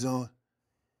chains on.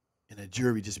 And the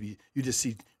jury you just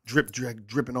see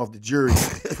dripping off the jury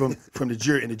from the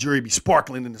jury, and the jury be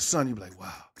sparkling in the sun. You be like,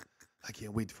 wow, I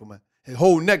can't wait for his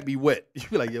whole neck be wet. You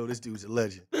be like, yo, this dude's a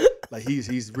legend. Like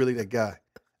he's really that guy.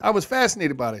 I was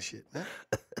fascinated by that shit, man.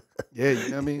 Yeah, you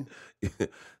know what I mean?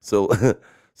 So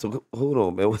hold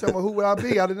on, man. Tell me, who would I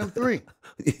be out of them three?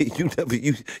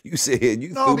 You said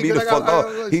you threw me the fuck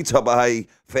off. He talking about how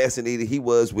fascinated he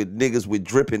was with niggas with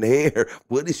dripping hair.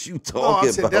 What is you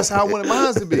talking about? That's how I wanted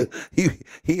mine to be.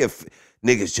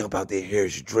 Niggas jump out, their hair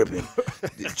is dripping.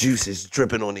 The juice is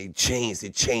dripping on their chains. The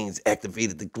chains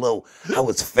activated the glow. I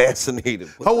was fascinated.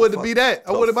 How would it be that?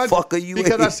 I would have fuck are you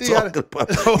because I see how talking about?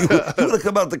 You would have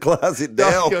come out the closet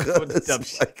now.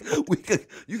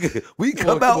 We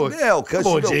come out now. Come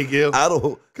on, J. Gill. I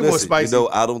don't. Come on, Spicy. You know,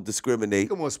 I don't discriminate.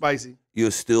 Come on, Spicy. You'll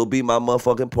still be my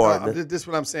motherfucking partner. This is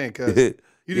what I'm saying, cuz.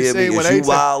 You the same when every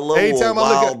time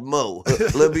I look up. Mo.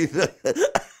 Let me.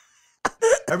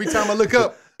 Every time I look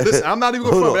up. Listen, I'm not even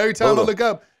going to front, but every time I look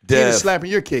up, Gina's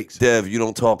slapping your cakes. Dev, you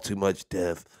don't talk too much,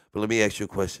 Dev. But let me ask you a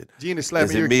question. Gina's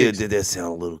slapping your cakes. cakes. Did that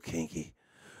sound a little kinky?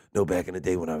 No, back in the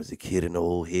day when I was a kid and the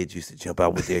old heads used to jump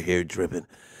out with their hair dripping.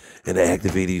 And the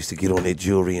activator used to get on their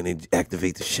jewelry and they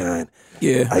activate the shine.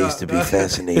 Yeah. I used to be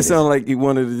fascinated. It sounded like you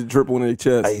wanted it to drip on their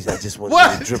chest. I just wanted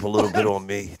it to drip a little bit on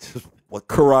me. What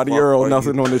Karate Earl,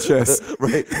 nothing on the chest.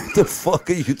 Right? The fuck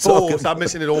are you talking about? Stop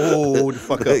mentioning it. Hold the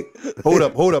fuck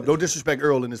up. Hold up. Don't disrespect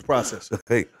Earl in this process.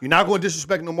 Hey. You're not going to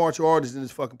disrespect no martial artists in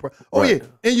this fucking process. Oh, yeah.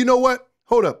 And you know what?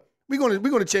 Hold up. We're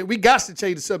gonna change. We got to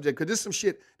change the subject because there's some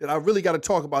shit that I really got to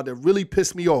talk about that really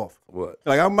pissed me off. What?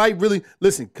 Like I might really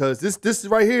listen because this is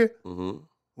right here. Mm-hmm.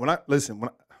 When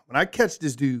I catch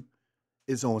this dude,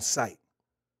 it's on site.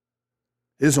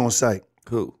 It's on site.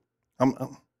 Who?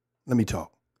 Let me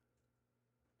talk.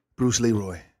 Bruce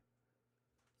Leroy.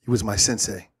 He was my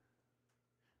sensei.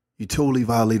 You totally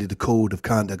violated the code of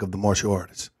conduct of the martial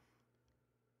artists.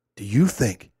 Do you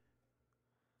think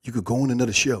you could go on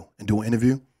another show and do an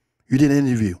interview? You did an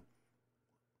interview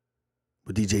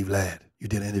with DJ Vlad. You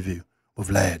did an interview with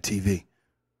Vlad TV.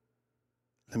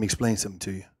 Let me explain something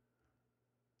to you.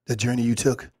 That journey you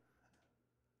took,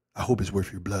 I hope it's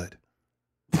worth your blood.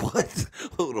 What?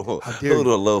 Hold on. Hold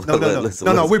on, Lo.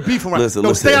 No, we're beefing right now.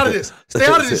 No, stay out of this. Stay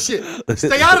out of this shit.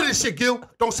 Stay out of this shit, Gil.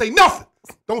 Don't say nothing.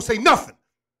 Don't say nothing.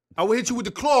 I will hit you with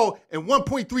the claw in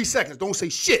 1.3 seconds. Don't say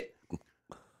shit.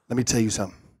 Let me tell you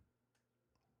something.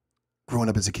 Growing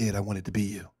up as a kid, I wanted to be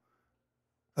you.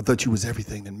 I thought you was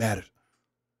everything that mattered.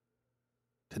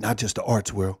 To not just the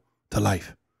arts world, to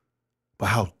life. But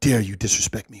how dare you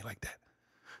disrespect me like that?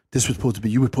 You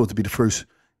were supposed to be the first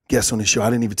guest on this show. I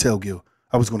didn't even tell Gil.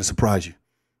 I was going to surprise you,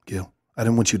 Gil. I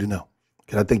didn't want you to know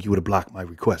because I think you would have blocked my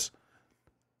request.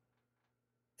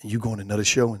 And you go on another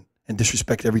show and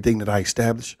disrespect everything that I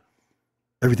established,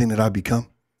 everything that I've become.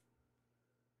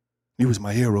 You was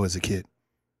my hero as a kid.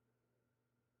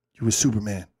 You was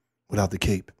Superman without the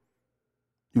cape.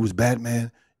 You was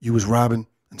Batman, you was Robin,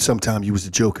 and sometimes you was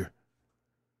the Joker.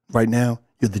 Right now,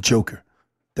 you're the Joker.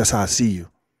 That's how I see you.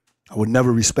 I would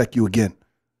never respect you again.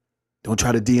 Don't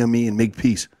try to DM me and make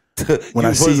peace. When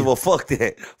I first of all, fuck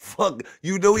that. Fuck.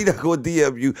 You know he not going to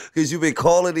DM you because you been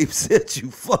calling him since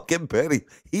you fucking bet him.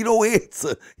 He don't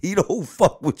answer. He don't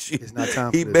fuck with you. It's not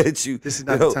time He for met you. This is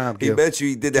not the time, Gil. He met you.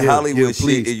 He did the Hollywood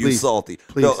shit and you salty.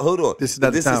 Please. No, hold on. This is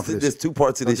not the time for this. There's two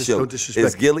parts of this show. Don't disrespect.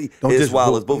 It's Gilly, don't it's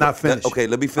Wallace. Both. Not finished. Okay,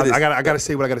 let me finish. I got to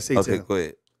say what I got to say to you. him. Okay, go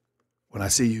ahead. When I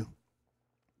see you,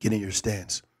 get in your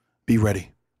stance. Be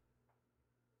ready.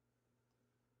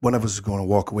 One of us is going to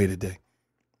walk away today.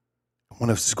 One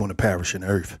of us is going to perish in the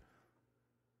earth.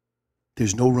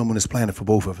 There's no room on this planet for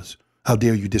both of us. How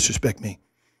dare you disrespect me?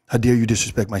 How dare you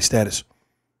disrespect my status?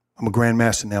 I'm a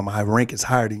grandmaster now. My rank is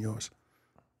higher than yours.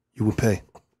 You will pay.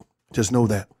 Just know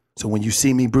that. So when you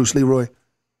see me, Bruce Leroy,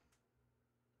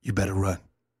 you better run.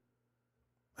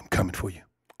 I'm coming for you.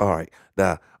 All right.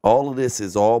 Now, all of this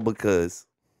is all because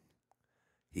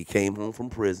he came home from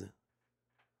prison.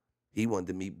 He wanted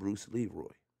to meet Bruce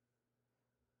Leroy.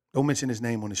 Don't mention his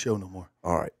name on the show no more.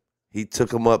 All right. He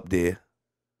took him up there.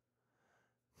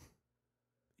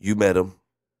 You met him.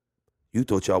 You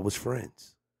thought y'all was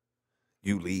friends.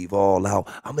 You leave all out.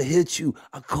 I'm going to hit you.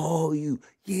 I call you.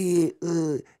 Yeah.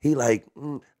 He like,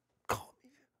 call me.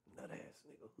 Nut ass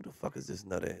nigga. Who the fuck is this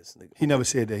nut ass nigga? He never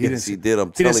said that. He did. I'm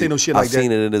he didn't say no shit like that. I've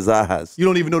seen it in his eyes. You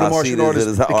don't even know the martial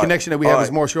artist, the connection that we have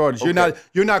as martial artists. Okay.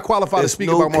 You're not qualified to speak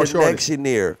about martial artists. There's no connection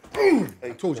there. I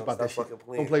told you about that shit.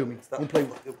 Don't play with me. Don't play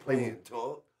with me.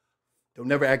 Don't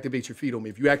never activate your feet on me.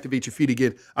 If you activate your feet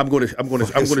again, I'm going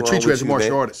to treat you as a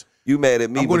martial artist. You mad at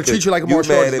me? I'm going to treat you like a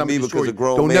martial artist. You mad at me because a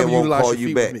grown man won't call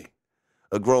you back.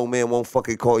 A grown man won't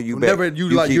fucking call you back.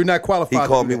 You're not qualified. He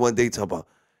called me one day talking about,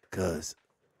 cuz.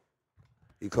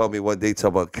 He called me one day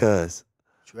talking about, cuz.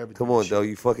 Come on, dog.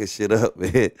 You fucking shit up,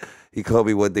 man. He called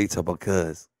me one day talking about,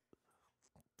 cuz.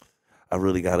 I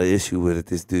really got an issue with it,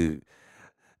 this dude.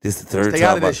 This is the third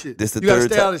time. This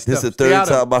is the third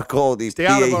time I called him. He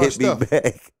ain't hit me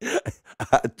back.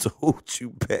 I told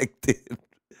you back then.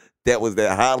 That was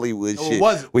that Hollywood shit. It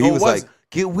wasn't. Where he was like,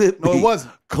 get with me. No, it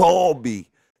wasn't. Call me.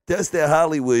 That's that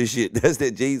Hollywood shit. That's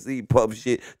that Jay-Z pub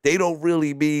shit. They don't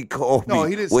really mean call me No,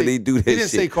 he didn't when say, they do that shit. He didn't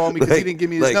say call me because he didn't give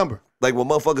me his number. Like when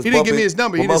motherfuckers He didn't give me his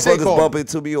number. He didn't say call bump me.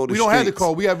 into me on the We streets. don't have to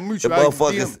call. We have a mutual. And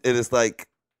motherfuckers, and it's like,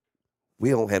 we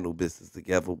don't have no business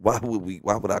together. Why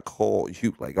would I call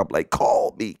you? Like, I'm like,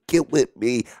 call me, get with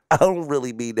me. I don't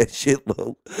really mean that shit,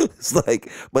 low. It's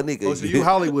like, my nigga. Oh, so you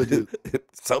Hollywood dude.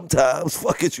 Sometimes,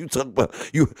 fuck it, you talking about.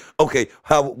 Okay,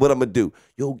 what I'm gonna do?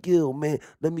 Yo, Gil, man,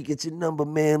 let me get your number,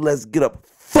 man. Let's get up.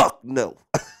 Fuck no.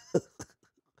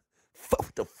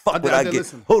 What the fuck would I get?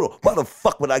 Listen. Hold on. Why the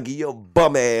fuck would I get your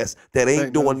bum ass that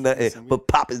ain't doing nothing but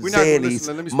popping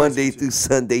Xannies Monday through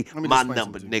Sunday? My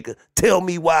number, nigga. Tell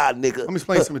me why, nigga. Let me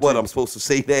explain something to What, you. I'm supposed to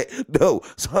say that? No.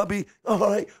 So I'll be, all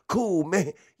right, cool,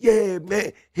 man. Yeah,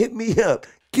 man. Hit me up.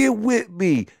 Get with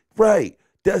me. Right.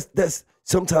 That's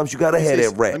sometimes you gotta have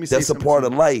that rap. That's a part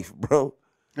of life, bro.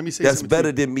 Let me say that's something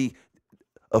better than me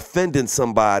offending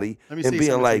somebody and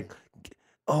being like,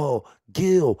 oh,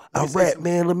 Gil, I rap,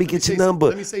 man. Let me get your number.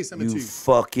 Let me say something to you. You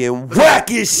fucking whack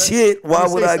as shit. Why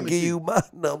would I give you my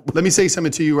number? Let me say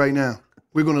something to you right now.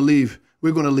 We're gonna leave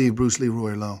Bruce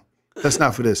Leroy alone. That's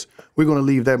not for this. We're gonna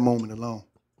leave that moment alone.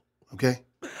 Okay?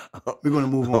 We're gonna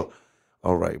move on.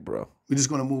 All right, bro. We're just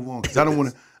gonna move on because I don't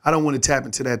want to tap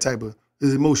into that type of.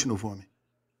 It's emotional for me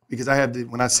because I have to.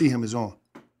 When I see him, it's on.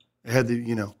 I had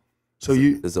to, So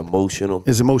it's emotional.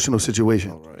 It's an emotional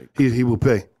situation. All right. He will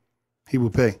pay. He will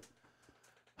pay.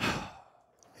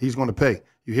 He's going to pay.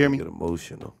 You hear me? Get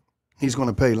emotional. He's going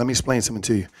to pay. Let me explain something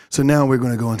to you. So now we're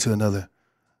going to go into another.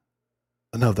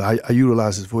 I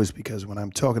utilize his voice because when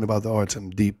I'm talking about the arts,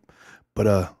 I'm deep.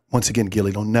 But once again,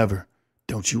 Gilly,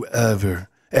 don't you ever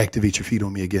activate your feet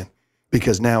on me again.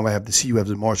 Because now I have to see you as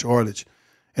a martial artist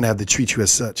and I have to treat you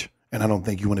as such. And I don't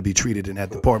think you want to be treated in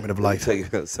that department of life.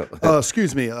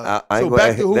 Excuse me. I ain't so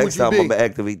back to who would you be? Next time I'm gonna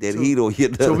activate that heat on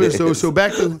you. So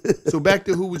back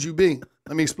to who would you be?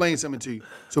 Let me explain something to you.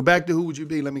 So back to who would you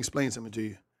be? Let me explain something to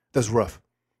you. That's rough.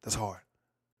 That's hard.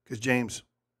 Because James,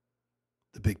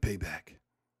 the big payback.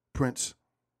 Prince,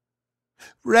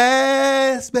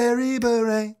 raspberry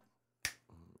beret.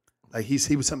 Like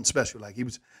he was something special. Like he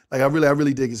was. Like I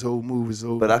really dig his whole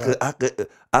move. But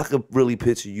I could really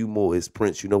picture you more as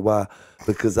Prince. You know why?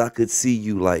 Because I could see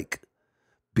you like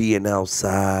being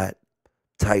outside,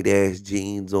 tight ass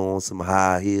jeans on, some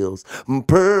high heels,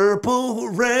 purple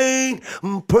rain,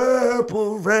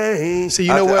 purple rain. See,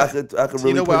 you know what? I could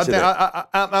really picture that.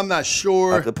 I'm not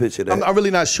sure. I could picture that. I'm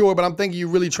really not sure, but I'm thinking you're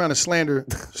really trying to slander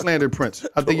Prince.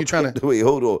 I think you're trying to. Wait,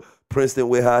 hold on. Prince didn't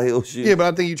wear high heel shoes. Yeah, but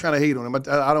I think you're trying to hate on him. I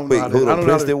don't know. Wait, hold on.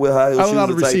 Prince didn't wear high heel shoes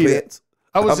and tight pants.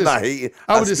 I'm not hating.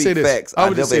 I would just say this. Facts. I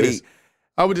would just say this.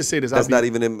 I would just say this. That's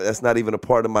not even a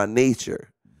part of my nature.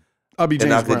 I'll be James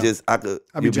Brown.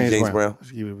 I'll be James Brown.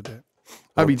 Let's keep it with that.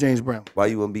 I'll be James Brown. Why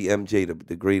you wouldn't be MJ,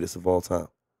 the greatest of all time?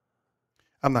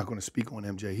 I'm not going to speak on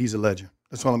MJ. He's a legend.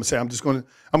 That's all I'm going to say.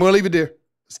 I'm going to leave it there.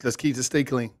 Let's stay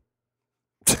clean.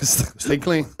 Stay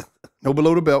clean. No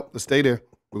below the belt. Let's stay there.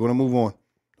 We're going to move on.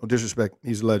 No disrespect.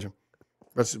 He's a legend.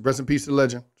 Rest in peace to the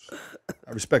legend.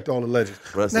 I respect all the legends.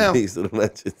 Rest in peace to the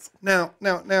legends. Now,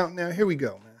 here we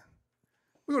go, man.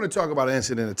 We're going to talk about an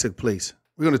incident that took place.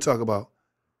 We're going to talk about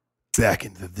back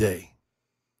in the day.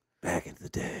 Back in the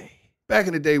day. Back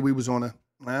in the day, we was on a.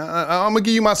 I'm gonna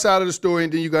give you my side of the story,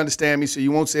 and then you can understand me, so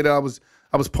you won't say that I was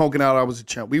punking out. I was a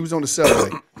chump. We was on the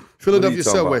subway, Philadelphia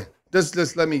subway.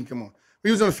 Just let me come on. We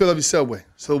was on the Philadelphia subway,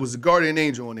 so it was the Guardian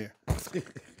Angel on there.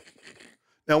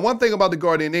 Now, one thing about the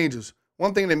Guardian Angels,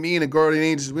 one thing that me and the Guardian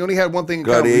Angels, we only had one thing in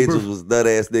common. Guardian Angels was nut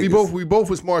ass niggas. We both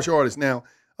was martial artists. Now,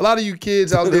 a lot of you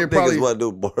kids out there probably. Niggas wasn't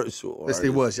no martial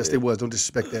artists. Yes, they was. Don't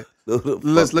disrespect that.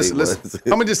 Listen.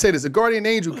 I'm gonna just say this: the Guardian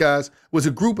Angel guys was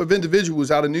a group of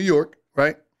individuals out of New York,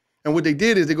 right? And what they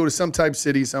did is they go to some type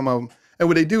city, some of them, and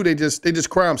what they do, they just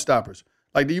Crime Stoppers.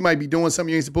 Like you might be doing something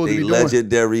you ain't supposed to be doing.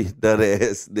 Legendary nut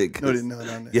ass niggas.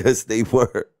 No. Yes, they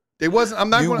were. They wasn't. I'm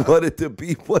not going to. You wanted to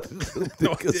be one of them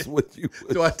niggas when you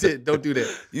were. No, I did. Don't do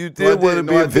that. You did want to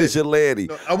be a vigilante.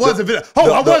 No, I was a vigilante.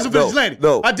 I was a vigilante.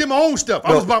 No. I did my own stuff.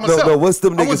 I was by myself. No, what's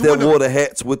them niggas that wore the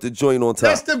hats with the joint on top?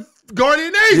 That's the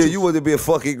Guardian Angel. Yeah, you wanted to be a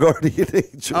fucking Guardian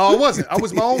Angel. Oh, I wasn't. I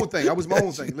was my own thing.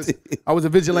 Listen, I was a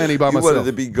vigilante by myself. You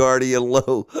wanted to be Guardian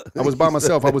Low. I was by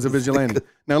myself. I was a vigilante.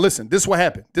 Now listen, this is what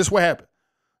happened.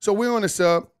 So we're on the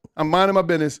sub. I'm minding my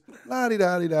business.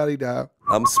 La-di-da-di-da-di-da.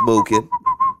 I'm smoking.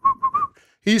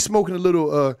 He's smoking a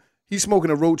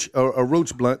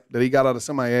roach blunt that he got out of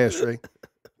somebody's ashtray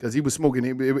because he was smoking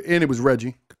it, and it was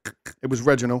Reggie. It was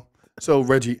Reginald. So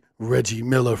Reggie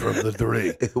Miller from the 3.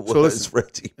 It was So listen,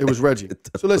 Reggie. it was Reggie.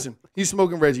 So listen, he's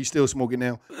smoking Reggie, still smoking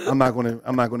now. I'm not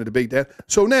gonna debate that.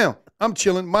 So now I'm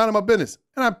chilling, minding my business,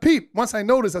 and I peep. Once I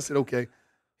noticed, I said, okay,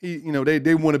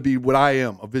 they want to be what I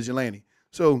am, a vigilante.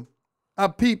 So I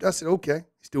peeped. I said, okay,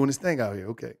 he's doing his thing out here.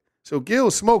 Okay. So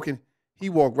Gil's smoking. He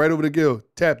walked right over to Gil,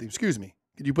 tapped him. Excuse me,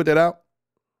 could you put that out?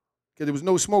 Because there was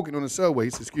no smoking on the subway.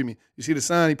 He said, excuse me. You see the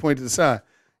sign? He pointed to the sign.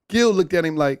 Gil looked at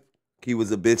him like, he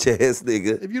was a bitch ass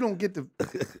nigga. if you don't get the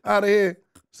out of here.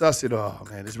 So I said, oh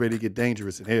man, it's ready to get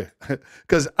dangerous in here.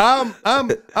 Cause I'm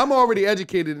already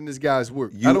educated in this guy's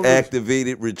work. You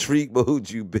activated retreat mode,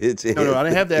 you bitch ass. No, I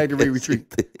didn't have to activate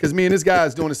retreat. Cause me and this guy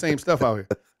is doing the same stuff out here.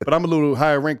 But I'm a little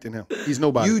higher ranked than him. He's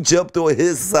nobody. You jumped on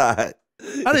his side.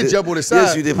 I didn't jump on his side.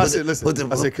 Yes, you did. I said,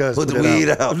 listen. I said, cuz. Put the weed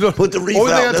out. Put the reef out.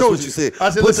 That's what you said.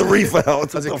 I said, put the reef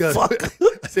out. I said, cuz.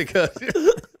 I said, cuz.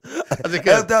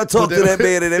 After I talked to that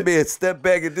man and that man stepped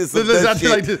back and did some that shit,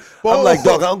 like this. I'm like,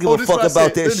 dog, I don't give a fuck about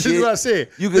that shit. This is what I said.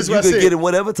 You could get in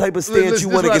whatever type of stance you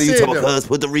want to get in. You talking, cuz,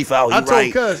 put the reef out. You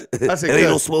right. I said, it ain't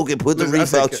no smoking. Put the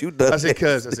reef out. You done. I said,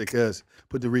 cuz,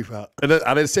 put the reef out. And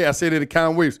I didn't say, I said it in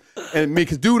kind waves. And me,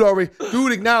 because dude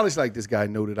acknowledged, like, this guy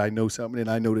know that I know something and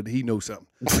I know that he knows something.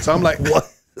 So I'm like, what?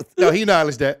 No, he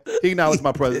acknowledged that. He acknowledged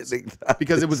my presence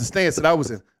because it was the stance that I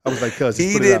was in. I was like, cuz,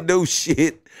 he didn't know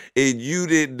shit and you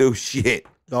didn't know shit.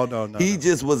 No. He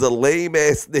just was a lame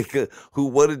ass nigga who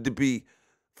wanted to be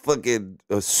fucking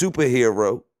a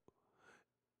superhero,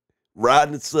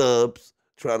 riding subs,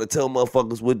 trying to tell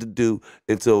motherfuckers what to do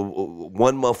until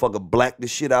one motherfucker blacked the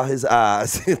shit out his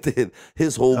eyes, and then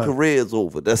his whole career's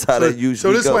over. That's how that usually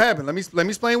So this is go. what happened. Let me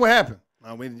explain what happened.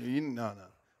 No.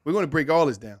 We're going to break all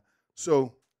this down.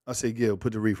 So I say, Gil,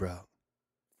 put the reefer out.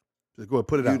 Just go ahead,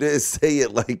 put it out. You didn't say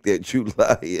it like that. You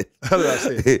lying. How did I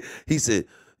say it? He said,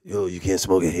 yo, you can't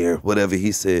smoke in here. Whatever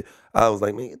he said. I was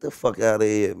like, man, get the fuck out of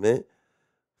here, man.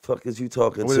 Fuck is you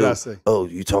talking to? What did I say? Oh,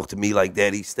 you talk to me like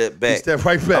that. He stepped back. He stepped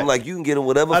right back. I'm like, you can get in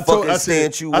whatever fucking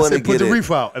stance you want to get in. I said, put the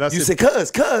reef out. And you said,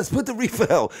 cuz, put the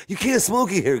reef out. You can't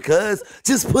smoke in here, cuz.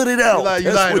 Just put it out.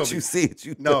 That's what you said.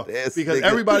 No, because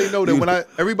everybody know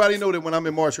that when I'm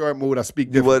in martial art mode, I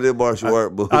speak different. You wasn't in martial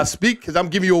art mode. I speak because I'm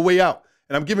giving you a way out.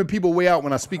 And I'm giving people a way out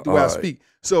when I speak the way I speak.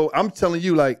 So I'm telling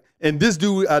you, like, and this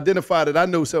dude identified that I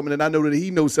know something and I know that he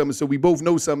knows something, so we both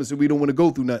know something, so we don't want to go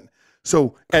through nothing.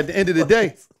 So at the end of the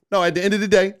day,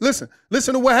 listen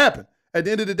to what happened. At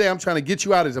the end of the day, I'm trying to get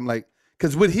you out of this. I'm like,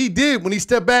 because what he did when he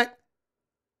stepped back,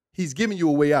 he's giving you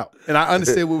a way out. And I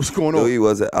understand what was going on. No, he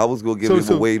wasn't. I was going to give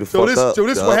him a way to fuck up. So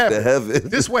this what happened. Heaven.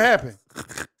 This what happened.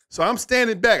 So I'm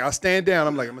standing back. I stand down.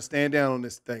 I'm like, I'm going to stand down on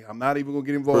this thing. I'm not even going to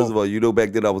get involved. First of all, you know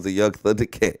back then I was a young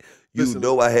Thundercat.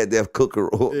 Know I had to have cooker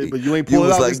on me. But you ain't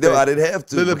pulling out like, no, I didn't have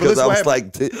to because I was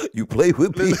like, you play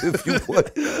with me if you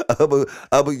want.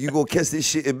 You going to catch this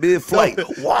shit in mid-flight. No,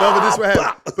 but this what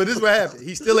happened. But this what happened.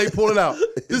 He still ain't pulling out.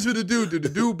 This was the dude. The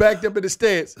dude backed up in the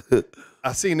stance.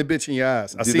 I seen the bitch in your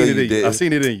eyes. I seen it in you. I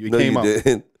seen it in you. It came out.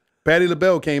 Didn't. Patty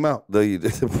LaBelle came out. No, you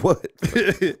didn't. What?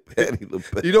 Patty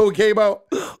LaBelle. You know what came out?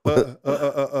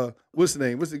 What's the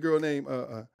name? What's the girl name?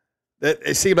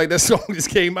 It seemed like that song just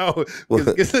came out.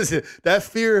 Cause listen, that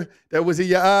fear that was in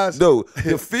your eyes. No,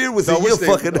 the fear was in your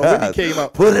fucking eyes. Whitney came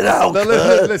out. Put it out. No,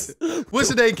 listen. What's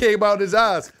the name came out in his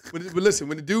eyes? When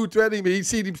the dude threatened him, he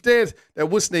see him stance. That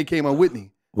what's the name came out.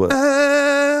 Whitney. What?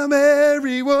 I'm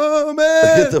every woman.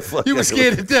 Get the fuck You was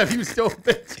scared to death. You was so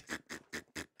bad.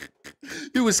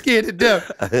 You was scared to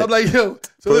death. I'm like, yo.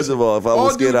 So First of all, if I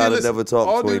was scared, I'd have never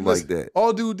talked to him like that.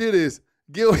 All dude did is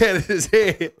Gil had in his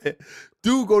head.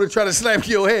 Dude go to try to slap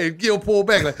Gil head. Gil pull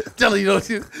back like, tell you don't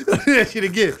do that shit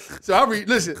again. So I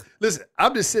listen.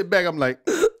 I'm just sitting back. I'm like,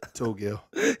 I told Gil.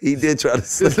 He did try to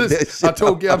slap that shit. I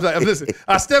told Gil. I'm like, listen.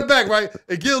 I stepped back right,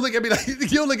 and Gil look at me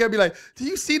like, do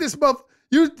you see this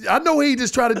motherfucker? I know he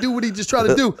just tried to do what he just tried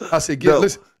to do. I said, Gil,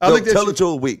 listen. I looked at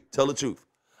you. Tell the truth.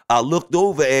 I looked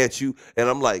over at you, and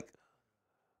I'm like,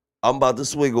 I'm about to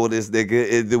swing on this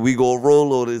nigga, and then we gonna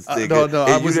roll on this nigga. No,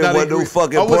 and I was not no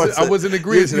fucking parts. I wasn't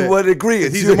agreeing to that. You wasn't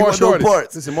agreeing. He's a martial artist.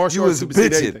 Parts. Listen, martial arts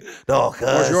supersede anything. No, cuz.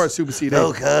 Martial arts supersede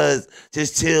anything. No, cuz.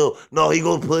 Just chill. No, he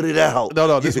gonna put it out.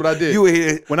 No, this is what I did. You were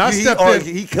here. When I stepped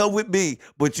in. He come with me,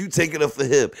 but you take it up for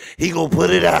him. He gonna put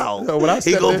it out. No, when I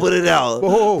stepped he gonna put it out.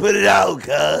 Whoa. Put it out,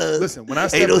 cuz. Listen, when I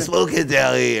stepped in. Ain't no smoking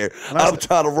down here. I'm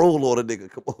trying to roll on a nigga.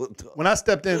 Come on, dog. When I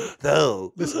stepped in.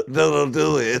 No. Listen. No, don't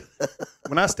do it.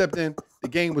 When I stepped in, the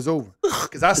game was over.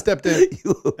 Because I stepped in,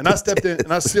 and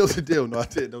I sealed the deal. No, I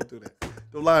didn't. Don't do that.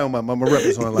 Don't lie on my rep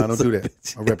is on the line. Don't do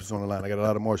that. My rep is on the line. I got a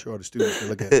lot of martial artist students to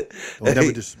look at it.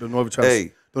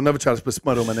 Don't never try to put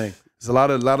smut on my name. There's a lot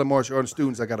of martial artist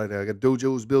students I got out there. I got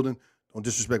dojos building. Don't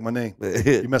disrespect my name.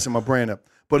 You're messing my brand up.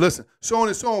 But listen, so on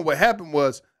and so on. What happened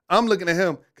was I'm looking at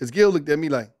him because Gil looked at me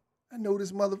like, I know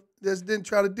this mother just didn't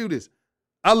try to do this.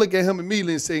 I look at him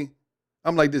immediately and say,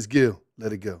 I'm like this, Gil,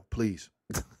 let it go, please.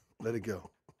 Let it go.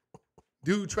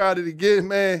 Dude tried it again,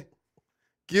 man.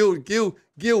 Gil,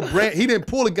 he didn't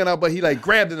pull the gun out, but he like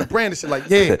grabbed it and brandished it like,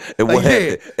 yeah. And like, what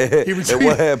happened? He retreated. And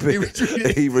what happened? He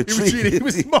retreated. He retreated. He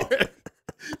was smart.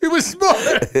 He was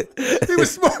smart. He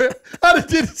was smart. I done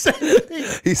did the same thing.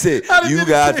 He said, you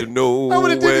got to know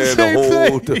when to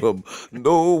hold them,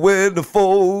 know when to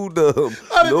fold them,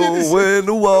 know when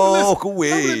to walk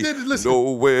away,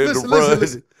 know when to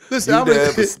run. Listen, you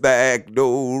never smack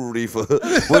no reefer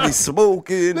when he's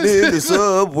smoking in the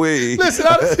subway. Listen,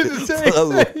 I did the same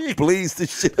thing. Please the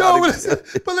shit No, out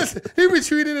but listen, he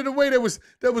retreated in a way that was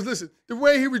listen, the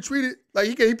way he retreated,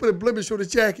 like he put a blemish on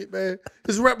his jacket, man.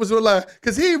 His rep was on line.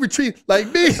 Cause he retreated like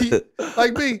me.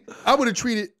 I would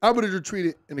have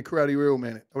retreated in the karate real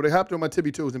man. I would have hopped on my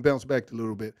tippy toes and bounced back a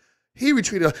little bit. He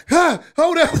retreated like,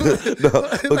 hold up. No,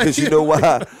 because you know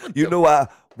why? You know why?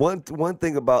 One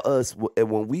thing about us,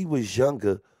 when we was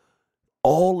younger,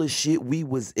 all the shit we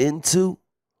was into,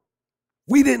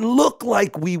 we didn't look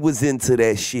like we was into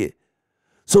that shit.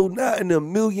 So not in a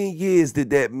million years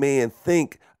did that man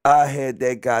think I had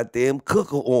that goddamn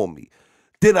cooker on me.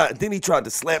 Then he tried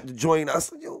to slap the joint. I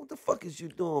said, yo, what the fuck is you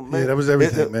doing, man? Yeah, that was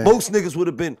everything, man. Most niggas would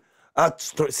have been, I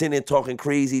start sitting there talking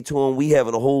crazy to him. We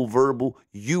having a whole verbal,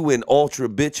 you in ultra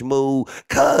bitch mode.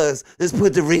 Cuz, let's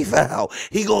put the reef out.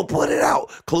 He gonna put it out.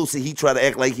 Closer, he try to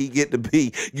act like he get the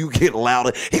B. You get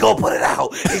louder. He gonna put it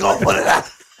out. He gonna put it out.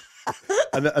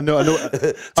 I know.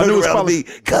 Turn around me,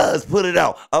 cuz, put it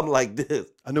out. I'm like this.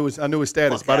 I knew his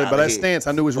status by that stance.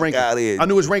 I knew his ranking. I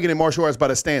knew his ranking in martial arts by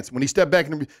that stance. When he stepped back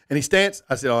and he stanced,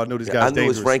 I said, "Oh, I know this guy's dangerous." I knew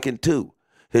his ranking too.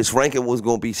 His ranking was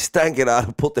gonna be stanking out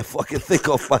and put that fucking thing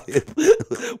off my hip.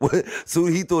 So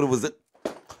he thought it was a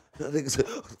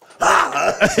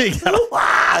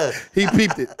He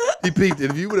peeped it.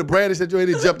 If you would have brandished that joint,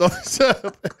 he'd jumped off his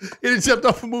sub. He'd jumped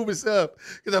off and moved his sub.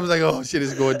 Because I was like, oh shit,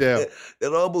 it's going down.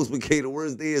 It almost became the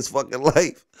worst day of his fucking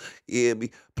life. Yeah,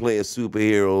 me playing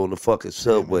superhero on the fucking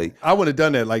subway. Yeah, I would have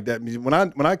done that like that.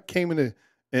 When I came in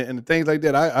and things like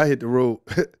that, I hit the road.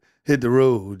 Hit the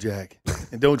road, Jack.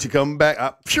 And don't you come back.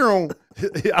 I play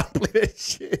that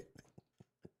shit.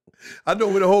 I know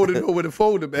where to hold it, know where to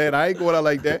fold it, man. I ain't going out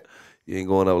like that. You ain't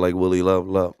going out like Willie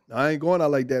Love. I ain't going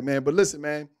out like that, man. But listen,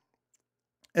 man,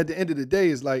 at the end of the day,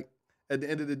 it's like,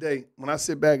 when I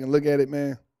sit back and look at it,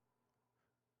 man,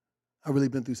 I've really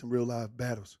been through some real live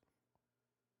battles.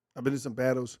 I've been in some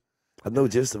battles. I know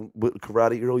just what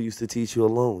Karate Earl used to teach you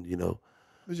alone, you know.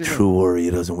 True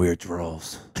warrior doesn't wear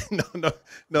draws. No.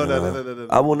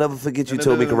 I will never forget you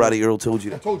told me Karate Earl told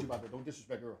you that. I told you about that. Don't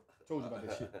disrespect Earl. I told you about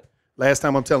that shit. Last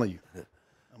time I'm telling you.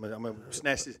 I'm gonna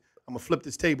snatch this. I'm gonna flip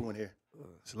this table in here.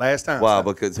 It's the last time. Wow,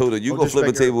 because hold on, you gonna flip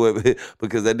a table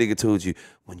because that nigga told you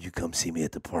when you come see me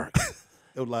at the park.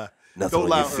 Don't lie. Nothing Don't on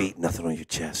lie, your feet, Earl. nothing on your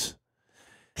chest.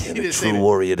 And He a didn't say true that.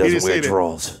 warrior He doesn't didn't say wear that.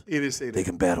 draws. He didn't say that. They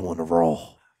can battle on the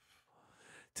raw.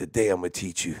 Today I'm gonna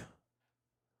teach you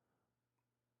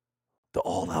the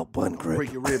all-out bun grip.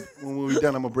 Break your rib. When we're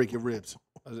done, I'm gonna break your ribs.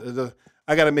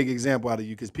 I gotta make an example out of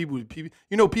you because people, you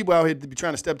know, people out here to be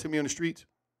trying to step to me on the streets,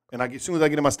 and as soon as I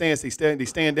get in my stance, they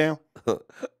stand down.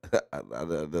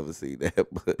 I've never seen that.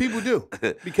 But People do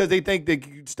because they think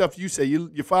that stuff you say,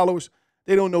 your followers,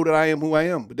 they don't know that I am who I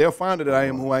am, but they'll find out that I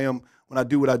am who I am when I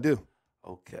do what I do.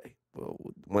 Okay, well,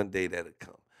 one day that'll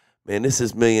come. Man, this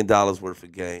is $1 million worth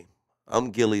of game.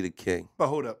 I'm Gilly the King. But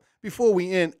hold up. Before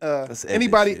we end, Let's end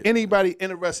anybody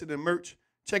interested in merch,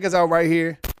 check us out right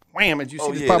here. Wham, as you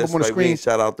see this pop up on the screen.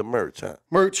 Shout out the merch, huh?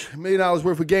 Merch, $1 million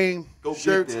worth of game. Go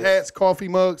Shirts, get this. hats, coffee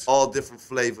mugs. All different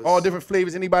flavors. All different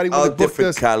flavors. Anybody want All to book different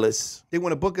us? colors. They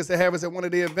want to book us to have us at one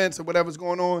of their events or whatever's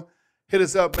going on. Hit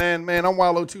us up, man. I'm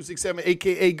Wallow267,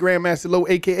 a.k.a. Grandmaster Low,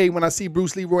 a.k.a. when I see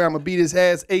Bruce Leroy, I'm going to beat his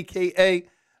ass, a.k.a. $1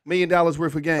 million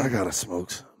worth of game. I got to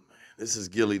smoke some. This is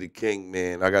Gilly the King,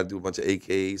 man. I got to do a bunch of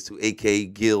AKAs too. AKA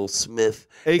Gil Smith.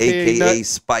 AKA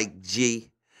Spike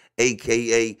G.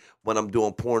 AKA when I'm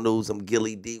doing pornos, I'm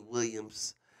Gilly D.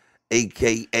 Williams.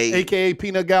 AKA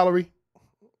Peanut Gallery.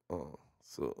 Oh,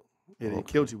 so. Yeah, they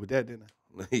killed you with that, didn't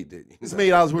they? He did. It's $1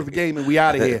 million worth of game and we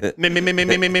out of here. $1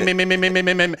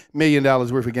 million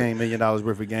worth of game, $1 million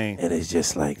worth of game. And it's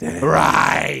just like that.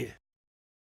 Right.